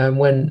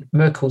 When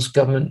Merkel's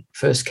government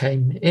first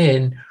came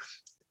in,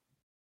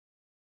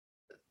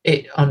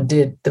 it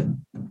undid the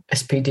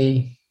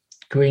SPD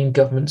Green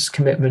government's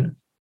commitment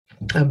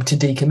to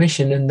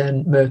decommission, and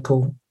then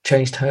Merkel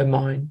changed her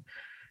mind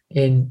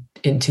in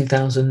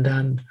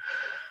 2011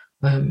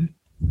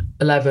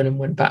 and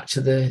went back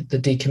to the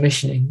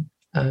decommissioning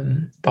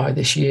by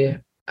this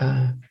year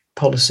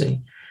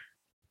policy.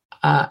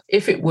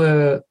 If it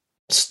were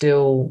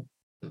still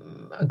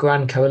a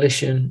grand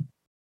coalition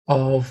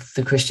of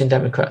the Christian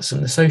Democrats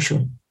and the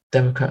Social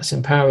Democrats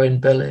in power in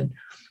Berlin,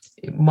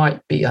 it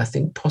might be, I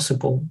think,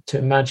 possible to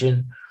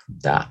imagine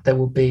that there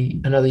will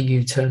be another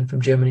U-turn from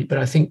Germany. But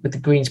I think with the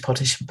Greens'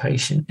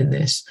 participation in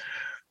this,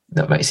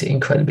 that makes it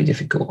incredibly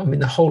difficult. I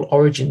mean, the whole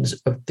origins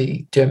of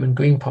the German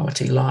Green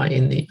Party lie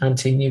in the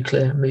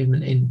anti-nuclear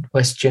movement in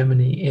West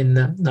Germany in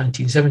the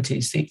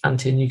 1970s. The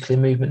anti-nuclear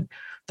movement,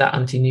 that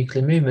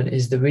anti-nuclear movement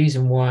is the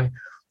reason why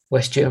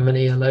West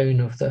Germany alone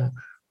of the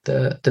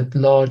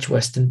large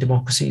Western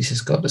democracies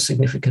has got a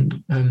significant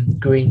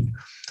Green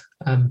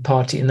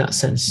party in that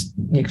sense.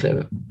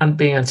 Nuclear and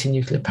being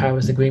anti-nuclear power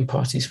is the Green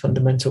Party's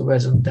fundamental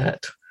raison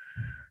d'etre.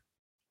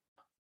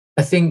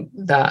 I think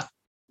that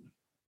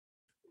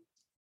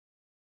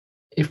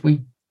if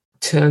we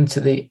turn to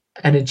the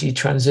energy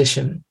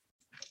transition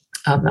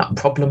and that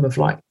problem of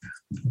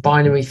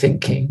binary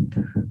thinking,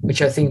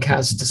 which I think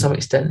has to some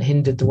extent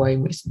hindered the way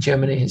in which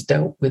Germany has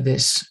dealt with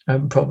this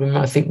problem,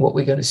 I think what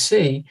we're going to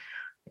see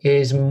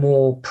is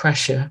more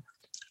pressure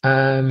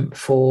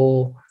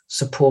for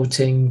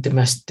supporting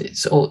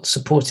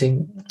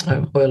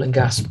oil and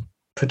gas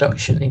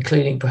production,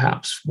 including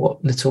perhaps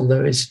what little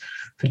there is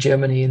for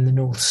Germany in the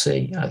North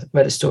Sea. I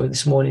read a story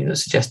this morning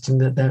that's suggesting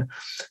that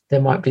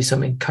there might be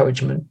some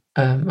encouragement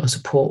or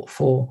support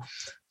for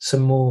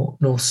some more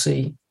North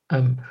Sea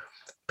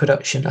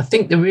production. I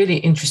think the really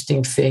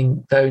interesting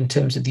thing, though, in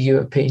terms of the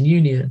European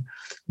Union,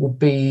 will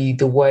be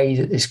the way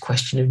that this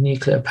question of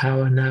nuclear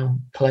power now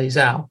plays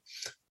out.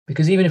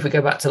 Because even if we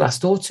go back to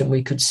last autumn,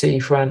 we could see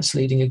France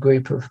leading a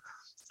group of,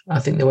 I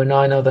think there were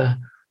 9 other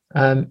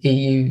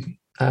EU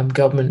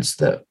governments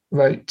that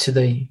wrote to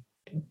the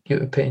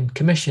European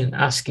Commission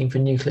asking for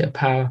nuclear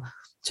power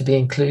to be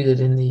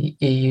included in the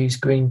EU's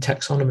green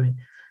taxonomy.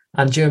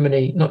 And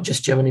Germany, not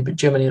just Germany, but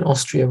Germany and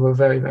Austria were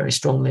very, very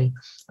strongly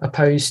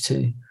opposed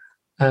to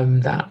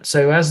that.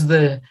 So as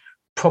the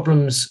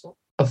problems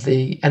of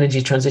the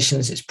energy transition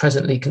as it's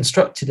presently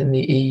constructed in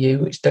the EU,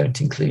 which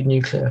don't include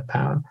nuclear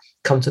power,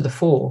 come to the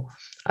fore,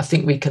 I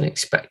think we can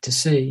expect to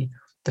see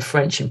the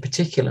French in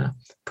particular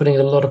putting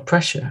a lot of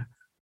pressure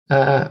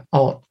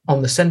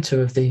on the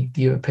centre of the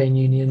European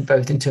Union,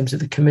 both in terms of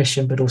the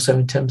Commission, but also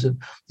in terms of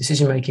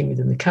decision-making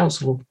within the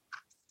Council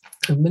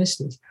of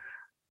Ministers,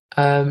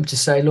 to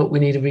say, look, we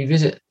need to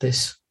revisit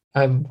this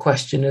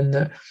question, and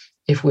that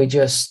if we're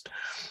just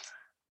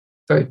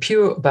very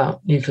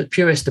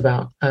purist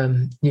about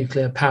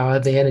nuclear power,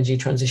 the energy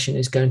transition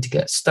is going to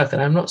get stuck. And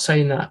I'm not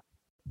saying that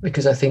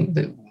because I think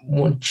that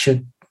one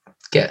should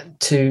get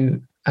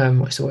too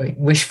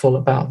wishful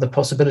about the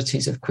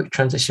possibilities of quick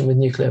transition with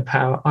nuclear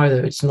power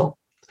either. It's not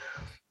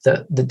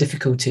that the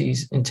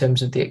difficulties in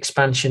terms of the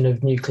expansion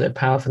of nuclear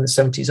power from the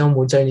 70s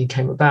onwards only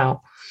came about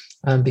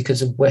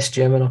because of West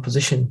German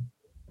opposition,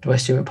 the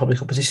West German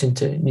public opposition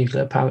to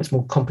nuclear power. It's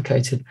more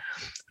complicated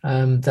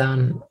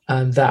than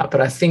that. But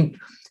I think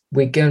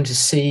we're going to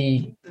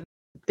see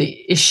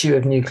the issue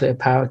of nuclear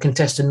power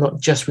contested not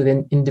just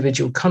within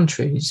individual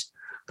countries,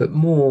 but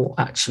more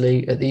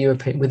actually at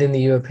within the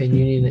European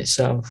Union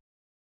itself.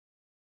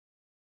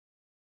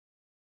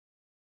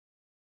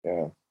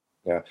 Yeah.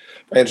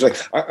 Very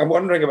interesting. I'm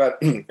wondering about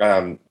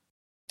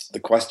the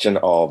question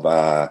of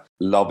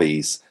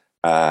lobbies,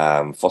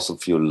 fossil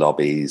fuel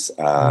lobbies,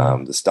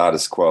 the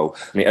status quo,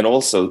 and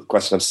also the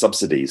question of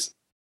subsidies.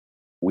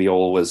 We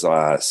always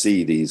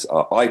see these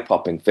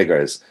eye-popping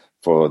figures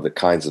for the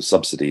kinds of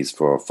subsidies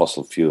for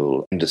fossil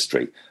fuel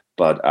industry.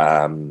 But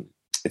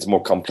it's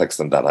more complex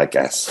than that, I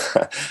guess.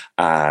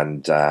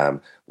 And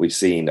we've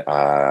seen,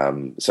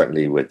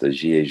 certainly with the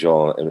Gilets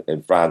jaunes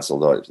in France,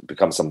 although it's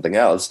become something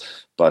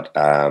else, but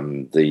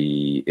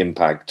the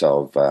impact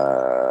of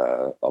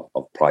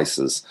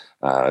prices,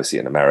 I see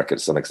in America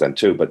to some extent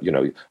too. But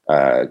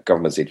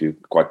governments need to be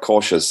quite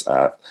cautious.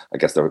 I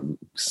guess there are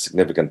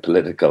significant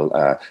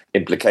political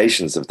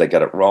implications if they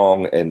get it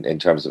wrong in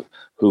terms of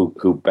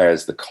who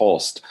bears the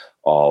cost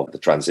of the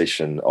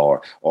transition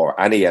or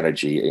any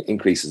energy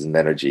increases in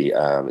energy.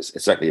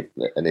 It's certainly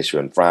an issue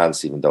in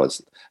France, even though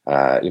it's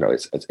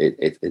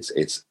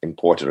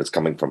imported. It's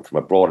coming from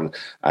abroad,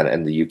 and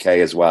in the UK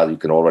as well. You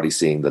can already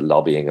see the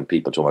lobbying and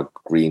people talking about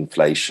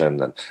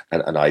greenflation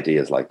and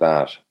ideas like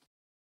that.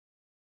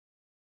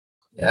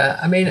 Yeah,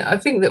 I mean, I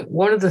think that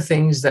one of the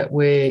things that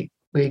we're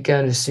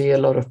going to see a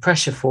lot of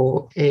pressure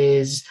for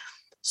is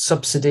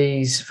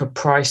subsidies for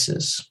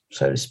prices,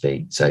 so to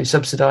speak. So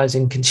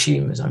subsidizing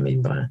consumers, I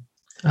mean by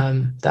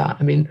that.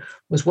 I mean,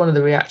 was one of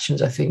the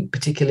reactions, I think,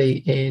 particularly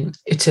in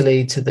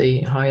Italy to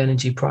the high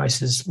energy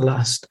prices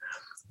last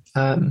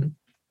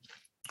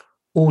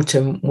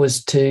autumn,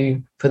 was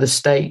for the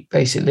state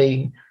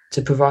basically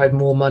to provide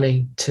more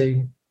money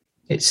to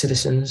its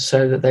citizens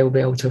so that they will be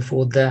able to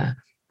afford their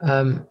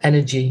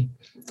energy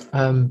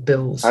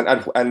bills.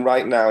 And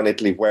right now in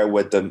Italy, where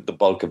would the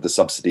bulk of the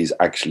subsidies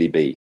actually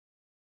be?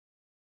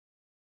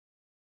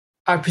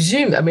 I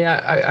presume, I mean,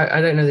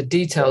 I don't know the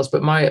details,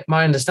 but my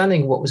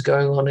understanding of what was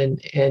going on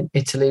in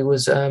Italy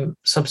was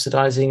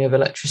subsidizing of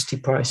electricity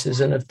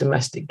prices and of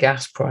domestic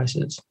gas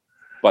prices.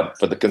 But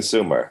for the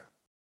consumer?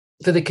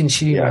 For the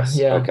consumer, yes.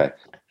 Yeah. Okay.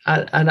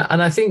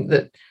 And I think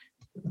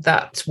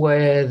that's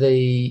where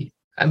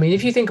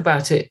if you think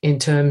about it in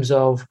terms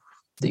of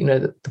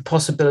the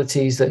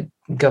possibilities that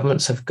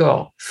governments have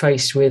got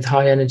faced with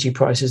high energy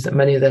prices that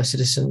many of their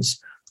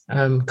citizens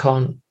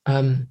can't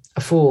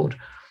afford,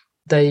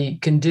 they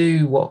can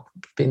do what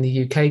in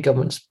the UK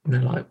government's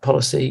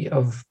policy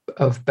of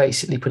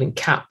basically putting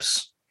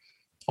caps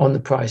on the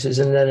prices,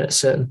 and then at a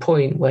certain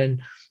point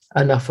when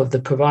enough of the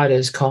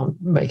providers can't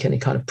make any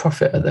kind of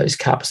profit at those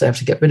caps, they have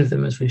to get rid of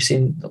them, as we've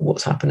seen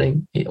what's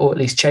happening, or at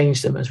least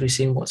change them, as we've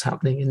seen what's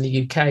happening in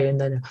the UK.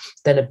 And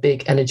then a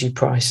big energy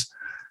price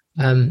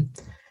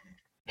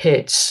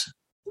hits,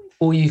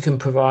 or you can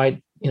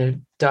provide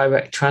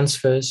direct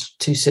transfers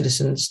to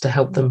citizens to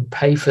help them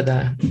pay for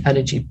their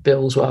energy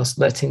bills whilst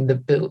letting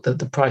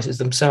the prices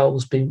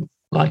themselves be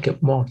like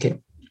at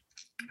market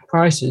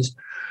prices.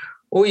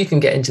 Or you can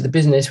get into the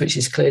business, which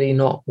is clearly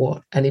not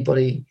what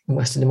anybody in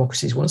Western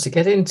democracies wants to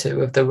get into,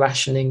 of the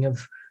rationing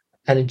of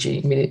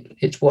energy. I mean,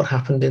 it's what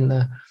happened in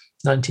the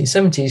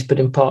 1970s, but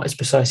in part it's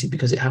precisely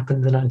because it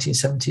happened in the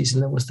 1970s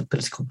and there was the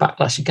political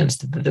backlash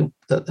against it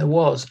that there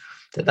was,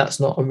 that's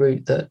not a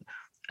route that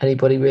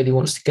anybody really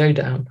wants to go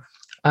down.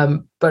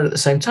 But at the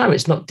same time,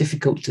 it's not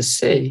difficult to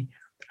see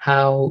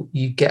how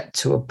you get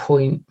to a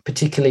point,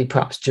 particularly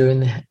perhaps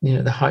during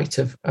the height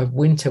of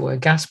winter, where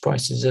gas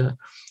prices are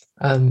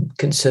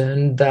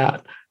concerned,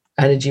 that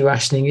energy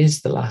rationing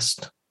is the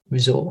last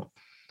resort.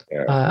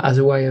 Yeah. As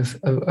a way of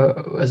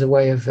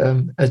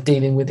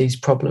dealing with these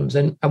problems,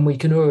 and we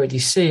can already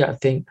see, I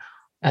think,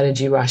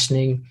 energy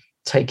rationing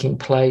taking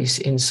place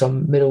in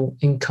some middle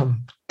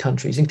income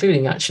countries,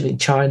 including actually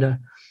China.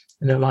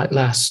 Like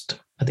I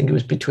think it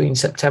was between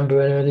September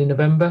and early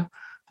November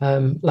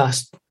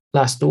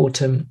last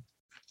autumn,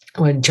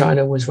 when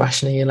China was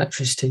rationing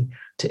electricity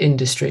to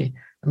industry.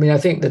 I mean, I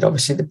think that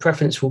obviously the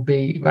preference will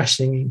be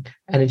rationing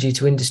energy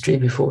to industry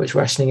before it's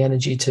rationing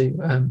energy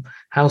to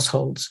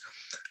households.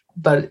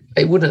 But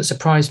it wouldn't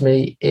surprise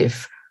me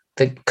if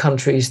the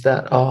countries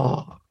that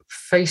are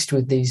faced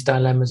with these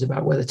dilemmas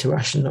about whether to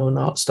ration or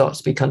not starts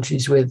to be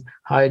countries with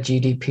higher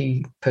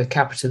GDP per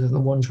capita than the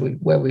ones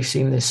where we've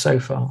seen this so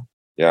far.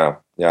 Yeah.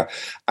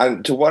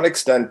 And to what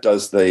extent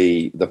does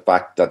the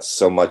fact that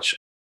so much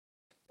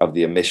of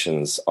the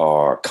emissions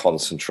are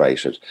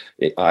concentrated,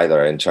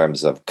 either in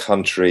terms of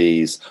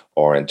countries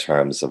or in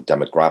terms of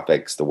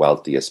demographics, the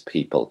wealthiest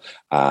people,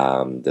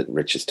 the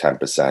richest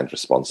 10%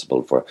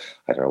 responsible for,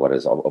 I don't know what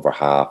is, over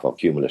half of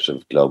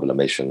cumulative global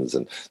emissions,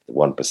 and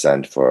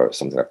 1% for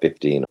something like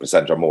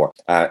 15% or more,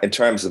 in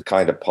terms of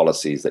kind of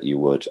policies that you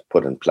would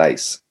put in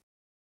place?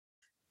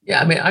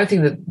 Yeah, I mean, I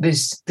think that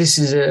this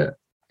is a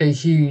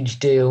huge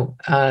deal.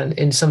 And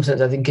in some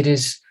sense, I think it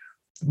is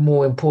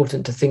more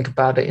important to think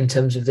about it in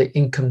terms of the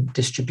income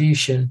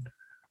distribution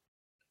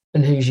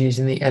and who's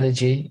using the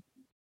energy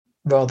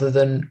rather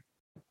than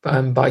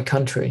by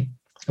country.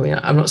 I mean,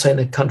 I'm not saying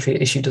the country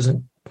issue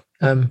doesn't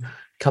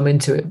come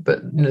into it,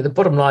 but the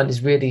bottom line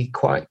is really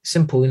quite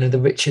simple. The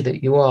richer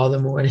that you are, the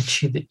more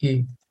energy that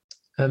you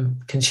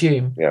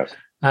consume. Yes.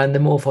 And the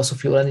more fossil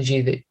fuel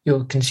energy that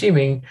you're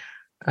consuming,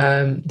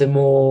 the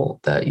more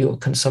that your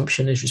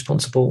consumption is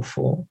responsible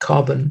for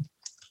carbon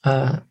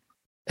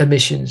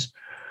emissions.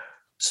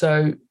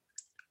 So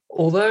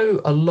although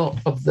a lot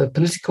of the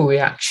political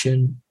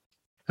reaction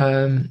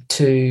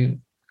to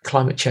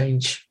climate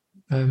change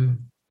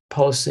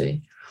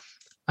policy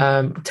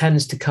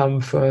tends to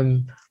come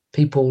from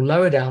people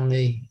lower down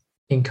the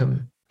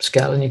income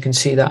scale, and you can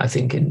see that I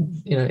think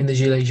in the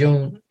Gilets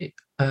jaunes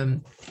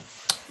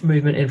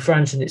movement in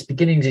France in its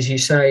beginnings, as you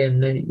say,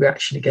 and the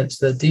reaction against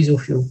the diesel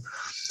fuel.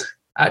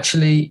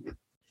 Actually,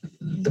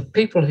 the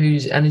people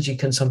whose energy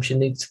consumption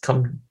needs to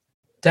come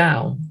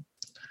down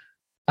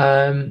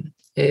are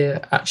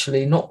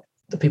actually not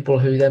the people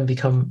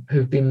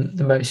who've been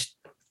the most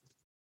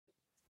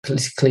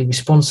politically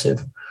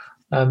responsive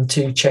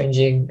to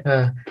changing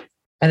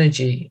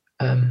energy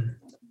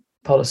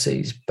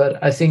policies.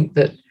 But I think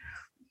that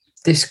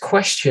this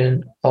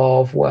question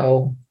of,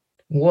 well,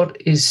 what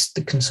is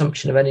the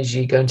consumption of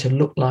energy going to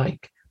look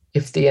like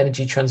if the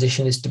energy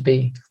transition is to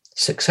be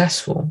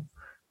successful,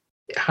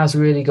 it has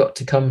really got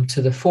to come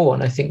to the fore.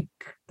 And I think,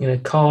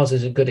 cars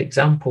is a good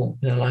example,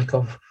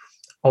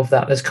 of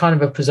that. There's kind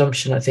of a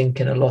presumption, I think,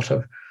 in a lot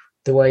of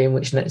the way in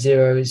which net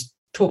zero is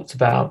talked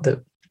about,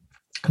 that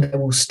we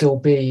will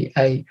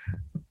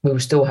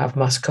still have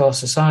mass car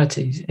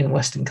societies in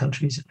Western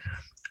countries,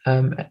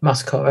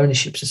 mass car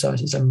ownership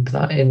societies,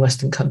 in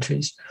Western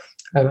countries,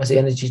 as the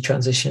energy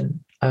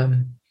transition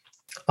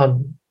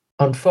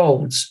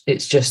unfolds.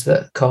 It's just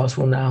that cars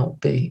will now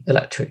be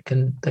electric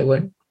and they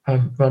won't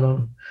run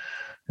on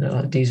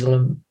like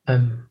diesel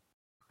and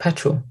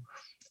petrol.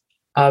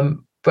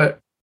 But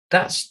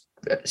that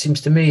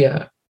seems to me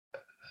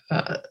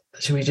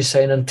should we just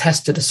say, an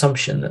untested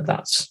assumption that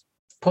that's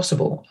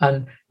possible,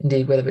 and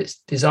indeed whether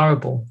it's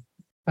desirable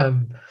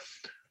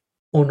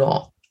or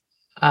not.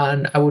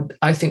 And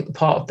I think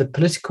part of the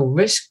political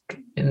risk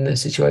in the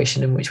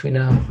situation in which we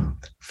now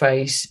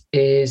face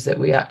is that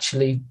we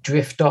actually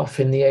drift off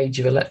in the age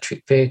of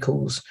electric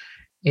vehicles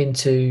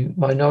into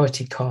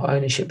minority car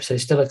ownership. So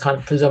still a kind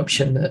of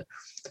presumption that,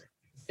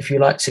 if you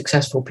like,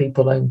 successful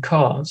people own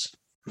cars,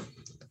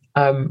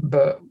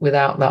 but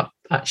without that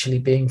actually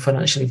being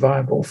financially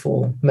viable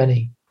for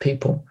many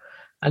people.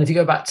 And if you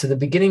go back to the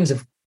beginnings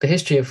of the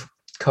history of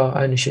car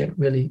ownership,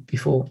 really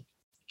before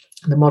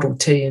the Model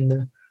T and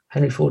the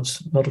Henry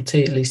Ford's Model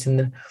T, at least in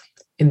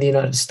the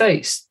United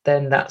States,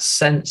 then that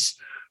sense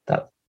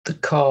that the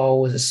car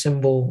was a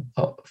symbol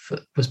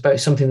was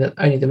both something that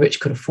only the rich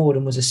could afford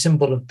and was a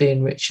symbol of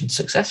being rich and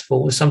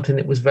successful, was something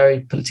that was very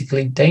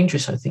politically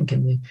dangerous, I think,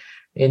 in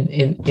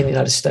the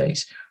United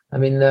States. I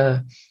mean,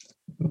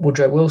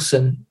 Woodrow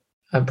Wilson,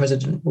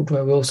 President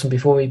Woodrow Wilson,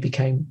 before he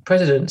became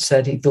president,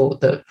 said he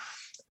thought that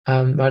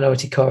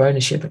minority car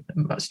ownership,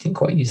 I didn't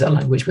quite use that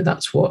language, but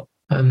that's what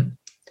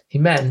he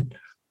meant,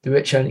 the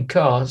rich owning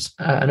cars,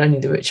 and only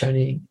the rich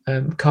owning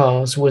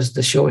cars, was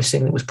the surest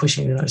thing that was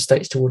pushing the United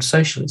States towards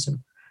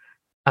socialism.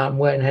 And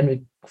when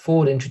Henry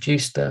Ford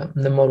introduced the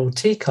Model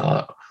T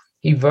car,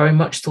 he very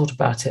much thought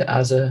about it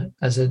as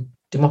a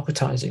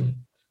democratizing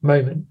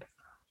moment,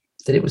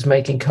 that it was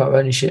making car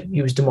ownership,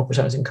 he was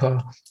democratizing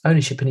car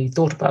ownership, and he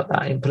thought about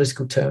that in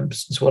political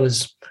terms as well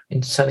as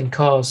in selling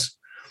cars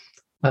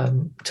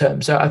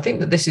terms. So I think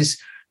that this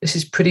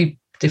is pretty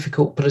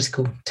difficult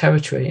political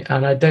territory,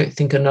 and I don't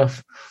think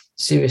enough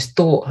serious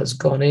thought has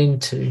gone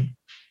into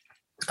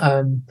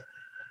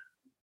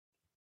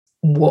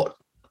what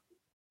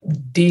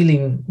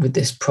dealing with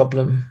this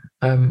problem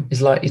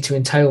is likely to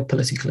entail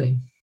politically.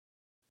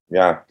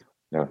 Yeah.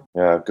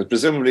 Because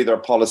presumably there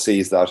are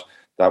policies that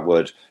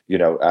would,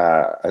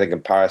 I think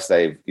in Paris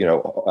they've,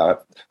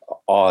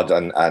 odd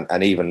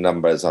and even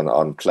numbers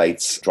on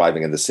plates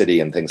driving in the city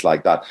and things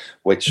like that,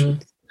 which,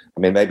 I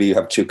mean, maybe you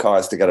have two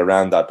cars to get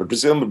around that, but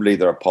presumably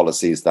there are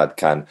policies that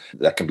can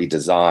be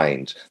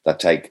designed that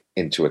take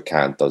into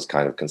account those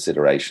kind of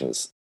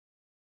considerations.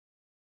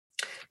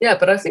 Yeah,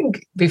 but I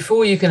think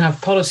before you can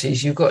have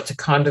policies, you've got to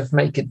kind of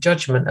make a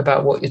judgment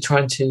about what you're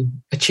trying to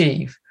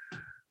achieve.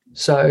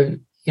 So,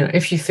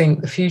 if you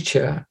think the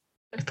future,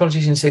 if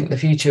politicians think the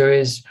future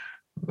is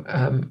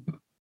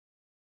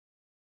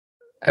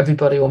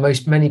everybody, or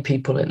many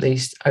people at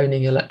least,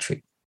 owning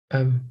electric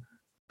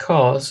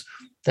cars,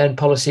 then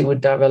policy would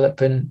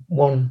develop in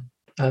one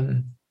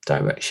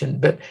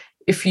direction. But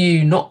if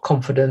you're not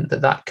confident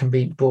that that can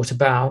be brought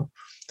about,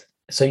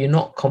 so you're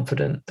not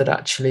confident that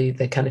actually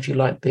there can, if you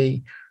like,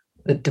 be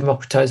the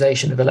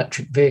democratization of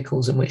electric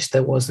vehicles, in which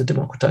there was the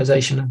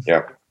democratization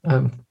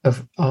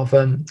of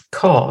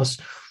cars,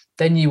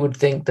 then you would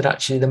think that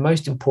actually the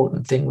most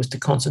important thing was to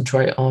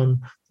concentrate on,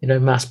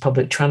 mass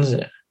public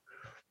transit.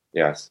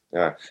 Yes,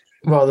 yeah.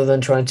 Rather than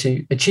trying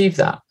to achieve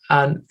that.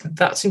 And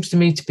that seems to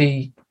me to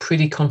be a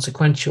pretty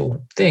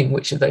consequential thing,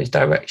 which of those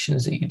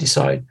directions that you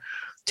decide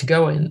to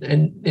go in.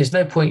 And there's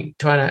no point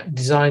trying to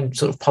design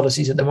sort of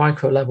policies at the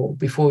micro level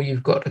before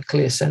you've got a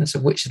clear sense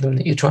of which of them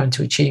that you're trying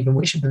to achieve and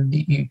which of them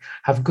that you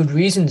have good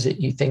reasons that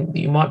you think that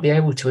you might be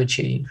able to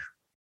achieve.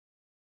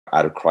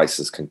 Out of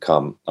crisis can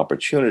come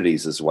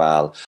opportunities as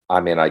well. I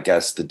mean, I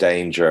guess the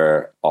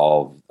danger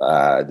of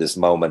this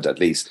moment, at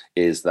least,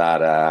 is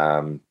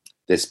that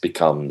this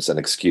becomes an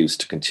excuse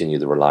to continue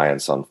the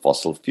reliance on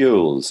fossil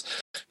fuels.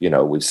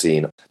 We've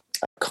seen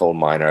coal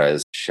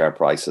miners' share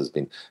price has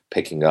been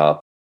picking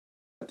up.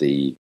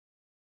 The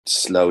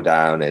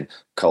slowdown in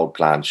coal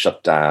plant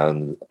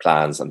shutdown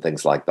plans and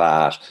things like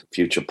that,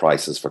 future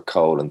prices for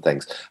coal and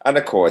things. And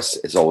of course,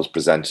 it's always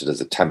presented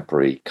as a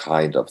temporary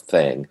kind of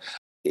thing.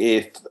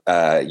 If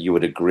you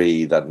would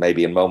agree that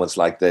maybe in moments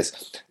like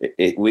this,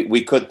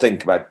 we could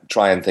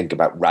try and think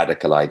about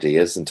radical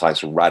ideas and times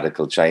for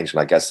radical change.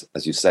 And I guess,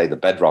 as you say, the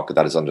bedrock of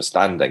that is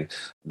understanding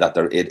that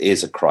it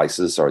is a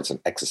crisis, or it's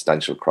an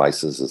existential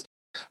crisis.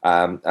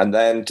 And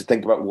then to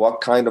think about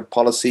what kind of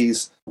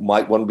policies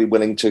might one be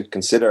willing to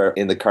consider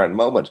in the current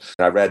moment.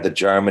 And I read that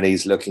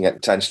Germany's looking at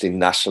potentially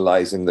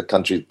nationalizing the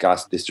country's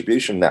gas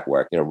distribution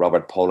network.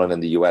 Robert Poland in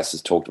the US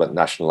has talked about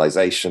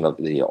nationalization of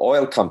the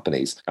oil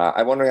companies.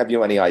 I'm wondering, have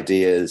you any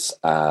ideas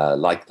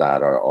like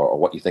that, or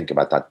what you think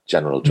about that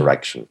general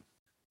direction?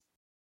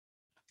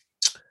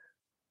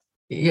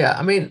 Yeah,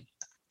 I mean,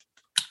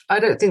 I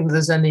don't think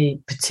there's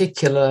any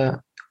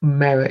particular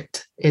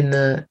merit in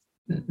the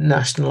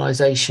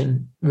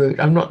nationalization route.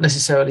 I'm not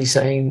necessarily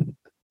saying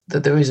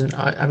that there isn't.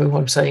 I mean, what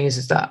I'm saying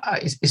is that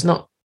it's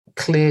not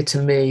clear to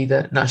me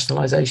that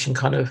nationalization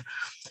kind of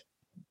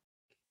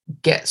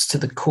gets to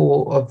the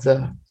core of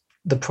the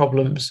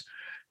problems.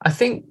 I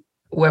think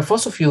where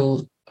fossil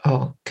fuels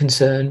are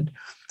concerned,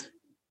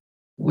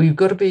 we've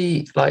got to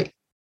be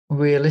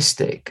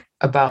realistic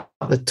about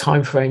the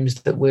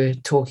timeframes that we're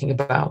talking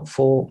about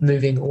for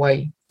moving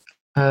away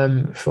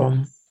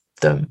from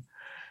them.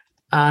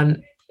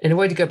 And in a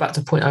way, to go back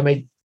to the point I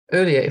made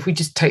earlier, if we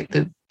just take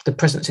the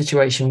present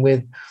situation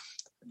with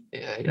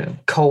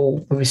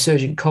coal, a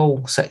resurgent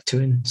coal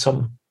sector in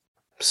some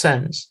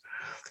sense,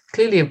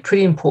 clearly a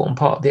pretty important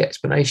part of the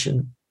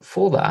explanation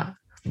for that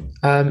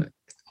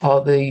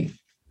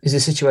is the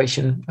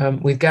situation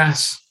with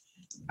gas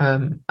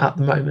at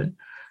the moment,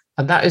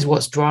 and that is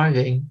what's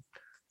driving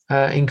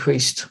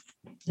increased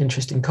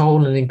interest in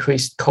coal and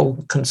increased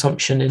coal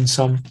consumption in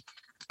some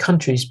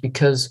countries,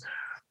 because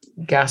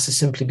gas has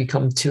simply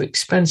become too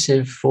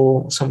expensive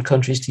for some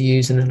countries to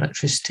use in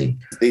electricity.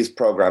 These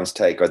programs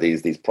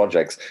these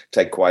projects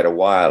take quite a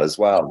while as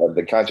well.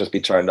 They can't just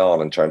be turned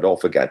on and turned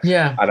off again.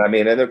 Yeah. And I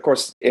mean, and of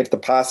course, if the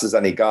past is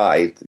any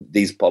guide,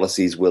 these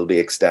policies will be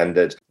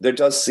extended. There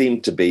does seem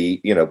to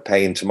be,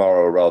 pain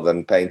tomorrow rather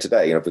than pain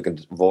today. If we can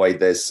avoid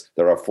this,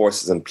 there are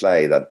forces in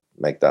play that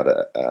make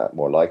that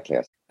more likely.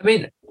 I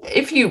mean,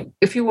 if you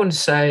want to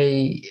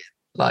say,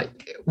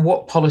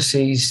 what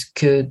policies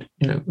could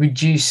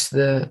reduce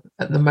at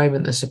the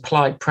moment the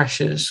supply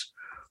pressures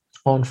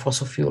on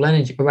fossil fuel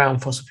energy,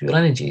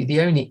 the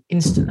only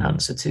instant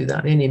answer to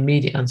that, the only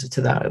immediate answer to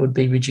that, it would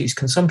be reduced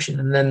consumption.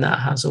 And then that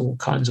has all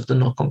kinds of the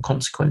knock-on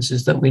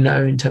consequences that we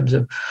know in terms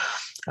of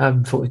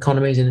for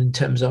economies and in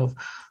terms of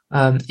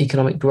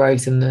economic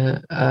growth and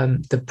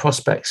the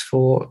prospects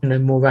for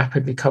more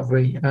rapid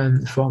recovery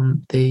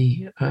from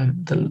the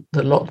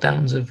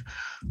lockdowns of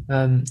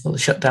or the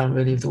shutdown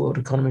really of the world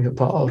economy for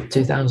part of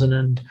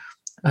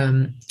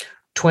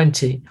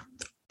 2020.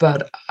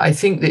 But I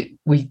think that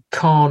we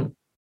can't.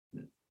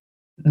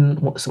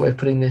 What's the way of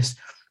putting this?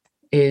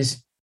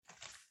 Is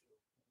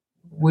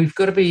we've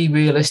got to be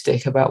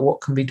realistic about what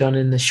can be done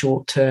in the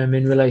short term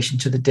in relation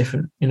to the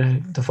different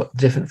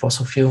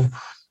fossil fuel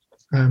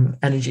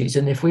energies.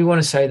 And if we want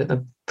to say that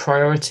the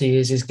priority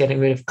is getting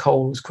rid of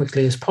coal as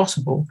quickly as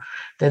possible,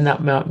 then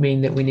that might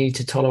mean that we need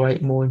to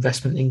tolerate more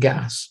investment in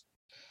gas.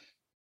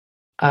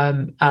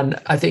 And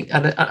I think,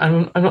 and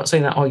I'm not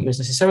saying that argument is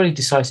necessarily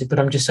decisive, but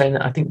I'm just saying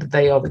that I think that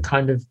they are the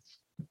kind of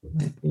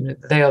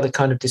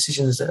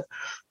decisions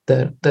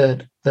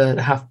that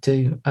have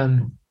to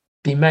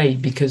be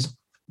made, because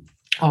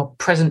our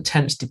present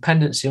tense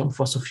dependency on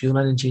fossil fuel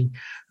energy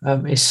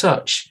is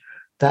such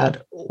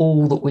that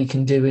all that we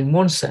can do in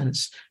one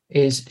sense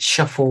is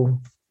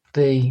shuffle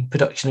the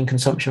production and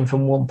consumption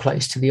from one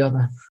place to the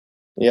other.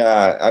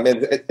 Yeah, I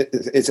mean,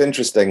 it's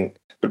interesting,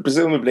 but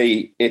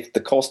presumably if the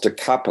cost of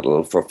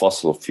capital for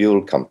fossil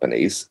fuel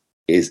companies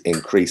is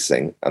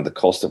increasing and the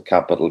cost of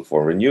capital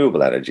for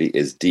renewable energy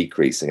is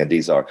decreasing, and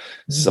these are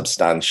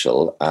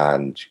substantial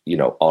and,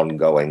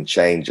 ongoing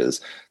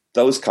changes,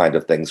 those kind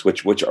of things,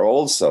 which are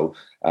also,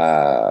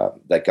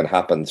 that can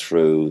happen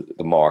through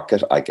the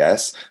market, I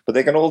guess, but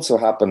they can also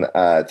happen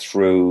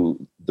through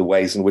the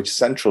ways in which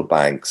central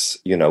banks,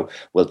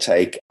 will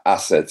take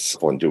assets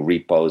and do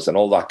repos and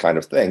all that kind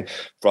of thing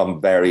from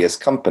various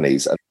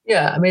companies.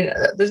 Yeah, I mean,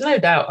 there's no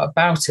doubt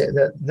about it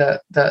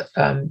that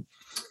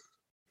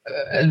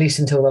at least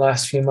until the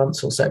last few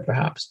months or so,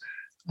 perhaps,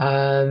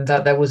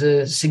 that there was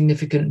a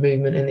significant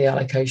movement in the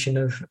allocation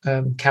of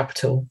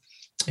capital,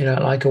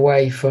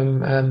 away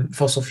from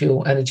fossil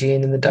fuel energy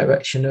and in the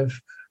direction of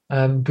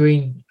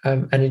green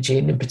energy,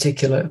 and in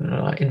particular,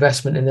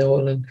 investment in the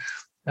oil and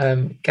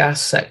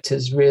gas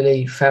sectors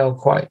really fell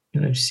quite,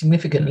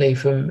 significantly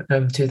from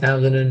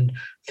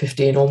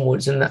 2015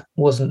 onwards, and that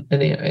wasn't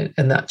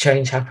and that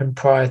change happened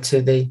prior to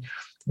the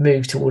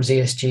move towards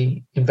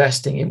ESG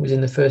investing. It was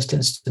in the first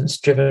instance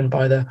driven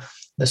by the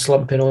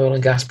slump in oil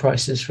and gas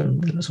prices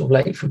from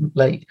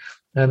late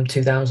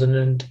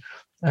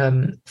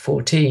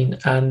 2014,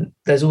 and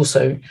there's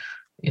also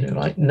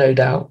no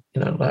doubt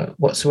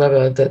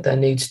whatsoever that there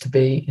needs to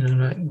be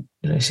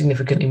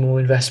significantly more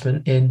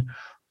investment in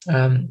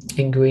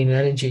green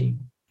energy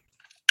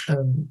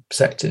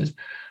sectors.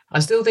 I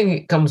still think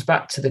it comes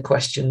back to the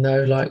question,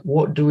 though, like,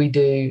 what do we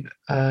do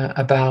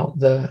about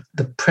the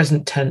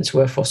present tense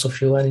where fossil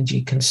fuel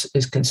energy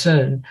is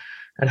concerned,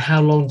 and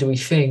how long do we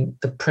think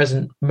the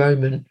present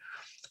moment,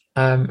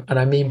 and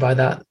I mean by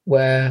that,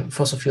 where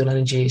fossil fuel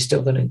energy is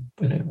still going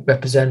to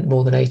represent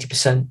more than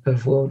 80%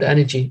 of world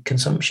energy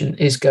consumption,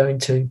 is going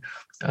to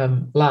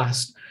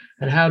last,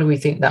 and how do we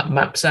think that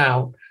maps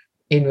out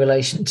in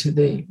relation to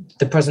the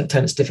present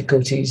tense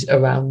difficulties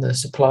around the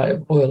supply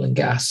of oil and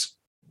gas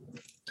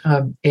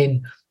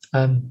in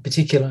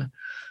particular.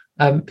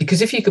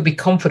 Because if you could be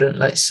confident,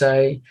 let's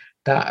say,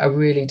 that a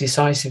really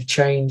decisive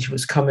change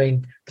was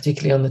coming,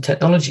 particularly on the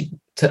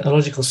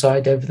technological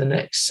side over the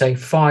next, say,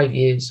 5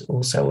 years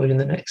or so, or in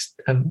the next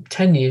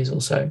 10 years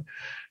or so,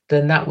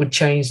 then that would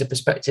change the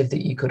perspective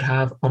that you could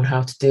have on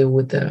how to deal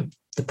with the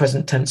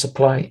present tense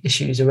supply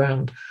issues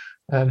around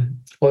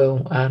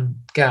oil and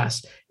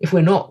gas. If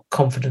we're not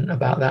confident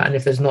about that, and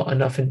if there's not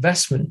enough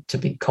investment to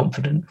be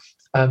confident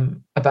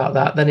about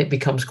that, then it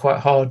becomes quite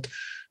hard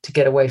to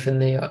get away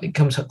from it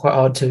becomes quite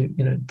hard to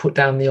put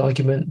down the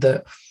argument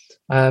that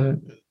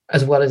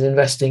as well as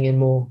investing in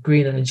more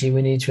green energy,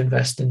 we need to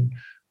invest in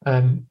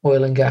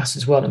oil and gas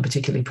as well, and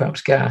particularly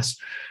perhaps gas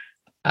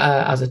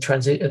as a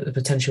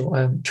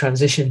potential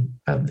transition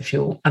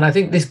fuel. And I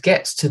think this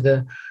gets to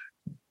the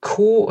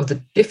core of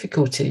the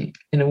difficulty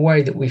in a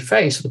way that we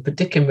face, or the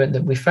predicament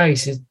that we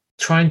face, is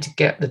trying to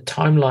get the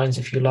timelines,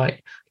 if you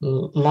like,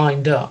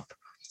 lined up,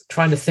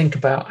 trying to think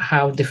about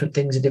how different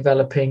things are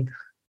developing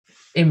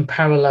in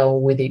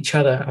parallel with each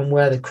other, and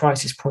where the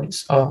crisis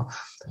points are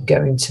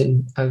going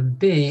to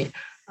be,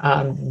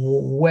 and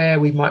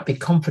where we might be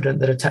confident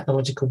that a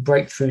technological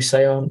breakthrough,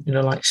 say on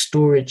like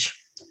storage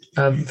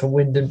for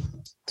wind and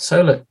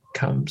solar,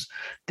 comes.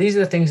 These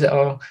are the things that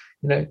are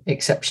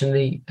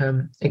exceptionally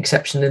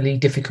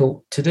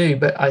difficult to do.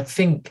 But I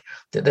think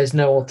that there's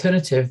no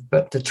alternative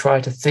but to try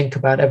to think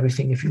about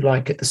everything, if you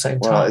like, at the same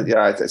time. Well,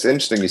 yeah, it's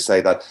interesting you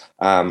say that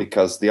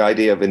because the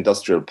idea of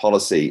industrial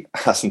policy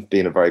hasn't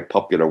been a very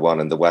popular one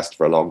in the West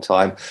for a long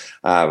time,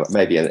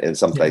 maybe in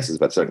some places,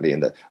 but certainly in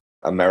the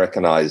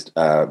Americanized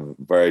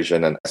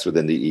version, and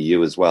within the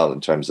EU as well,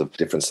 in terms of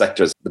different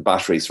sectors. The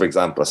batteries, for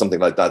example, or something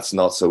like that's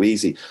not so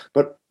easy.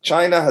 But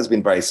China has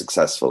been very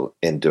successful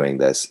in doing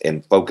this,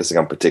 in focusing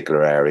on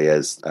particular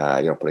areas,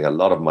 putting a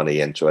lot of money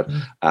into it,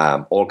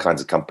 all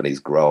kinds of companies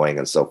growing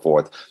and so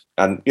forth.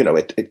 And,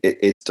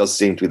 it does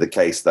seem to be the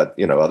case that,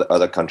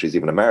 other countries,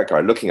 even America,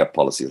 are looking at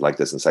policies like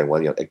this and saying,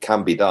 well, it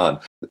can be done.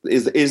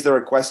 Is there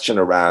a question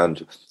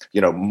around,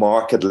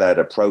 market-led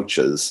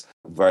approaches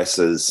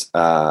versus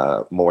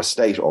more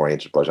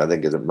state-oriented approaches? I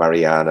think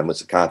Mariana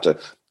Musakata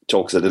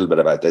talks a little bit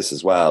about this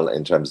as well,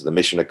 in terms of the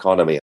mission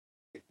economy.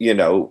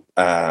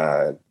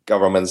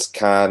 Governments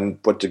can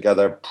put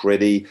together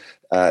pretty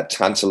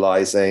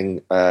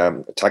tantalizing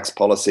tax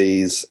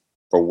policies,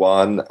 for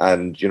one,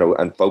 and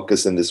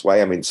focus in this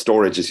way. I mean,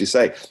 storage, as you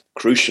say,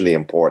 crucially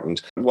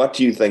important. What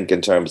do you think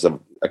in terms of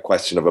a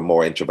question of a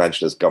more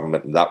interventionist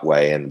government in that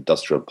way, and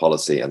industrial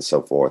policy and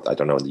so forth? I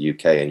don't know, in the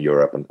UK and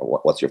Europe, and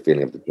what's your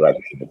feeling of the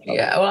direction?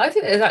 Yeah, well, I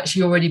think there's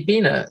actually already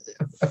been a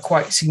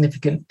quite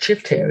significant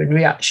shift here in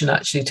reaction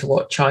actually to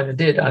what China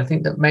did. I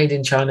think that Made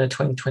in China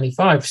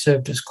 2025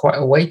 served as quite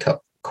a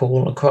wake-up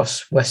call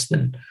across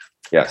Western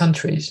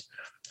countries,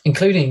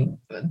 including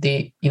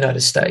the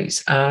United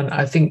States. And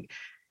I think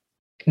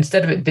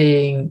instead of it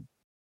being,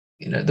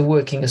 the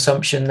working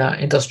assumption that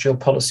industrial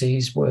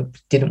policies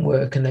didn't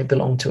work and they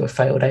belonged to a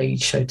failed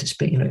age, so to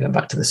speak, going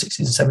back to the 60s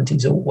and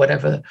 70s or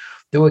whatever,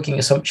 the working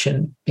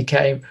assumption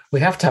became we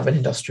have to have an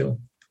industrial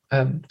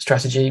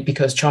strategy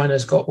because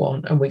China's got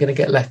one, and we're going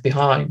to get left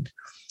behind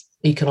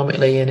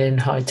economically and in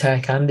high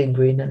tech and in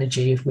green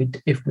energy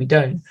if we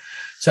don't.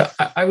 So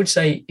I would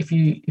say if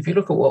you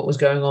look at what was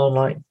going on,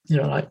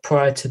 like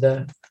prior to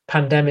the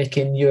pandemic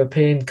in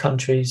European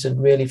countries,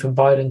 and really from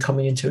Biden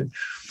coming into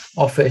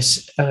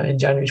office in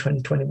January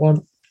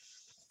 2021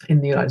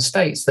 in the United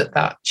States,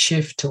 that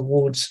shift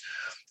towards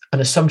an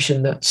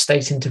assumption that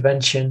state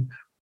intervention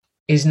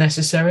is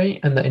necessary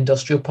and that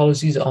industrial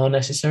policies are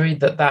necessary,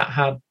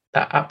 that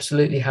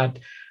absolutely had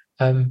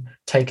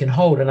taken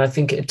hold. And I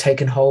think it had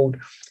taken hold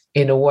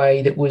in a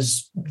way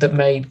that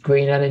made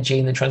green energy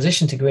and the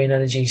transition to green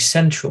energy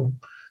central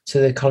to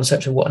the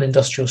concept of what an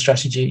industrial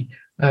strategy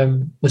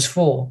was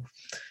for.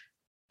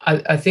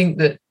 I think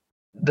that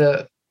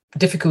the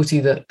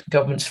difficulty that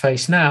governments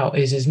face now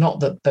is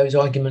not that those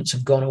arguments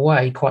have gone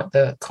away. Quite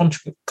the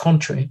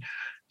contrary.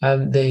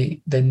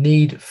 The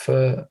need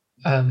for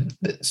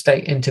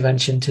state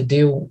intervention to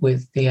deal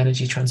with the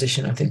energy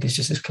transition, I think, is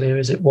just as clear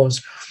as it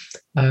was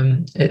then.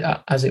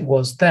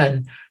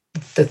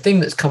 The thing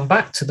that's come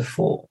back to the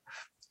fore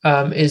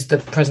is the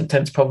present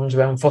tense problems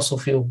around fossil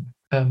fuel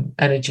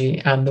energy,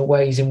 and the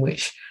ways in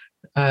which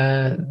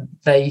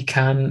they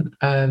can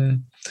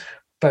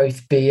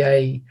both be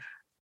a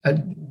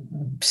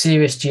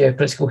serious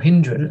geopolitical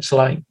hindrance,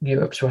 like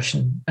Europe's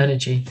Russian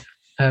energy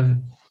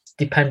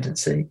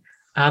dependency,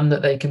 and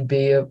that they can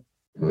be a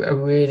a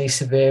really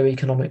severe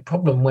economic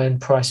problem when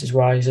prices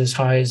rise as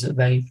high as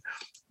they've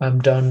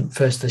done.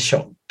 First, the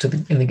shock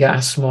in the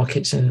gas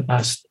markets in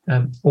last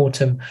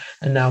autumn,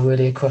 and now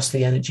really across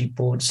the energy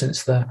board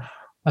since the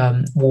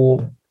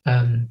war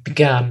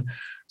began.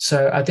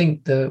 So I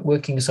think the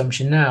working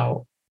assumption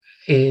now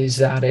is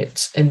that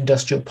it's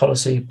industrial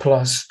policy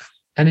plus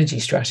energy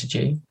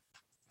strategy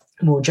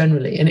more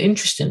generally. And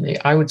interestingly,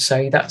 I would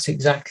say that's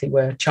exactly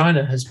where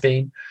China has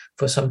been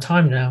for some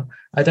time now.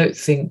 I don't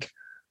think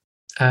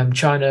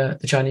the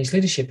Chinese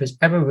leadership has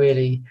ever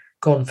really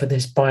gone for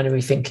this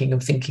binary thinking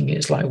of thinking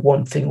it's like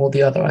one thing or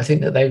the other. I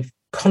think that they've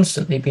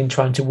constantly been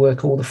trying to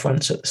work all the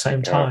fronts at the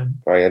same time.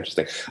 Very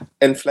interesting.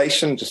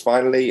 Inflation, just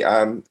finally,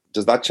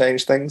 does that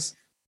change things?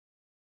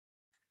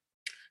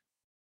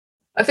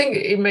 I think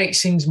it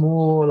makes things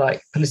more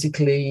like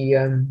politically.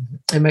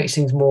 It makes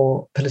things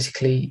more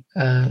politically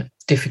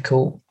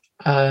difficult.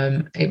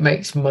 It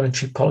makes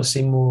monetary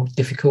policy more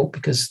difficult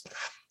because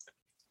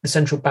the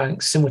central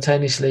banks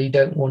simultaneously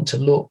don't want to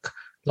look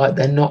like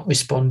they're not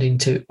responding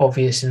to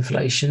obvious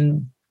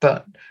inflation,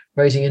 but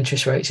raising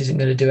interest rates isn't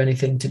going to do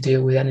anything to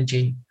deal with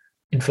energy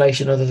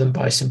inflation other than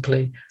by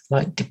simply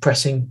like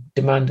depressing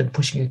demand and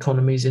pushing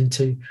economies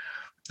into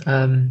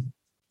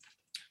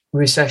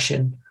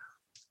recession.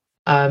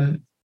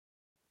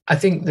 I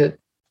think that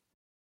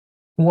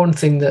one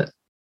thing that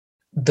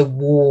the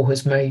war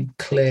has made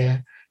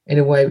clear in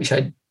a way which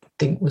I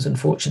think was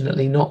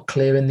unfortunately not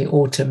clear in the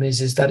autumn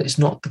is that it's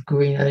not the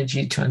green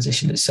energy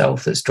transition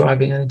itself that's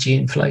driving energy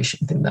inflation.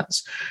 I think that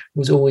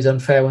was always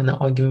unfair when that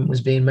argument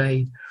was being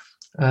made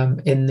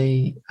in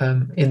the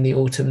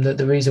autumn, that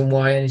the reason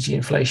why energy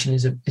inflation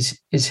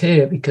is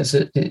here because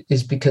of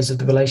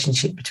the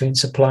relationship between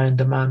supply and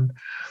demand,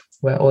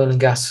 where oil and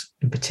gas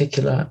in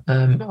particular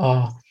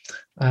are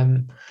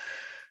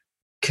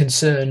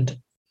concerned.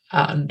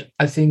 And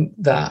I think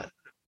that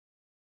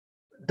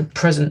the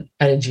present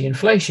energy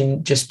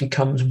inflation just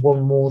becomes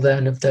one more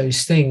then of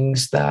those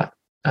things that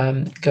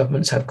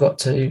governments have got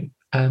to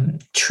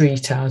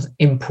treat as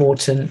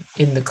important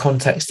in the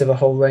context of a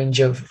whole range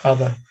of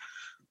other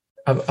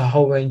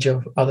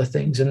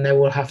things. And there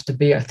will have to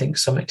be, I think,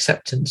 some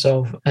acceptance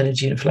of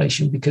energy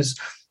inflation, because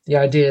the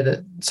idea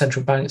that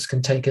central banks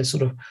can take a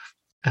sort of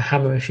a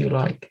hammer, if you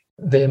like,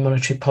 via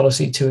monetary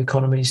policy to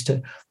economies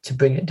to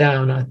bring it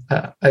down,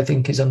 I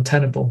think is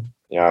untenable.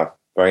 Yeah,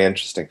 very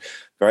interesting.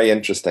 Very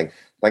interesting.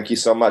 Thank you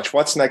so much.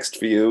 What's next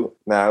for you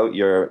now?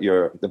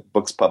 The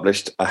book's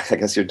published. I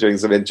guess you're doing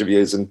some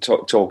interviews and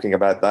talking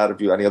about that.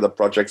 Have you any other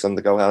projects on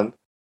the go, Helen?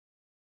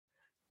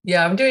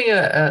 Yeah, I'm doing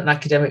an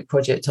academic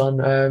project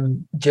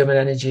on German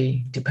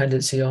energy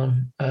dependency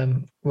on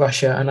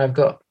Russia, and I've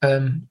got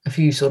a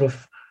few sort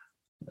of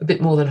a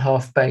bit more than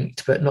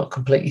half-baked, but not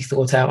completely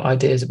thought-out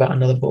ideas about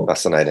another book.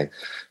 Fascinating.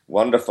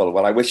 Wonderful.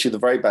 Well, I wish you the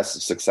very best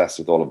of success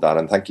with all of that,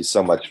 and thank you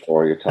so much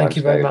for your time. Thank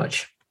you very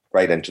much.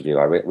 Great interview.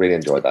 I really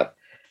enjoyed that.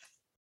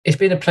 It's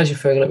been a pleasure,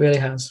 Fergal. It really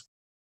has.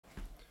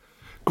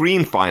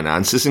 Green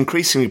finance is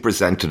increasingly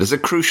presented as a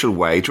crucial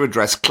way to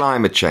address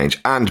climate change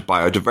and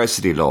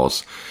biodiversity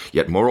loss.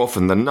 Yet more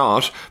often than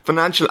not,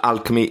 financial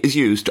alchemy is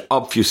used to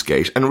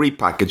obfuscate and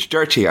repackage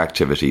dirty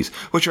activities,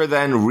 which are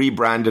then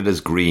rebranded as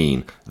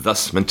green,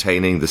 thus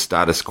maintaining the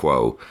status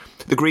quo.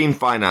 The Green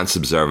Finance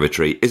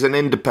Observatory is an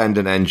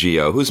independent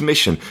NGO whose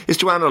mission is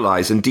to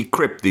analyse and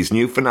decrypt these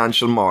new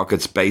financial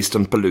markets based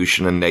on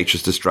pollution and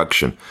nature's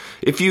destruction.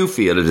 If you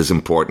feel it is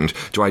important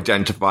to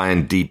identify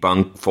and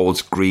debunk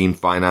false green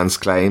finance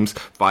claims,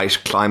 fight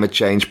climate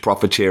change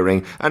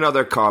profiteering and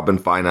other carbon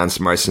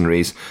finance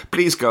mercenaries,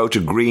 please go to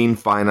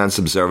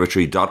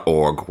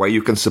greenfinanceobservatory.org, where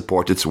you can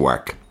support its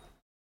work.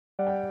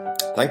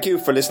 Thank you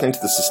for listening to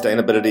the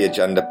Sustainability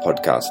Agenda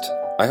podcast.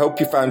 I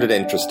hope you found it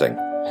interesting.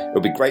 It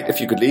would be great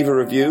if you could leave a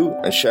review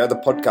and share the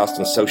podcast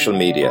on social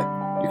media.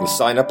 You can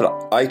sign up at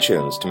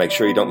iTunes to make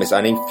sure you don't miss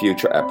any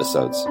future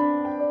episodes.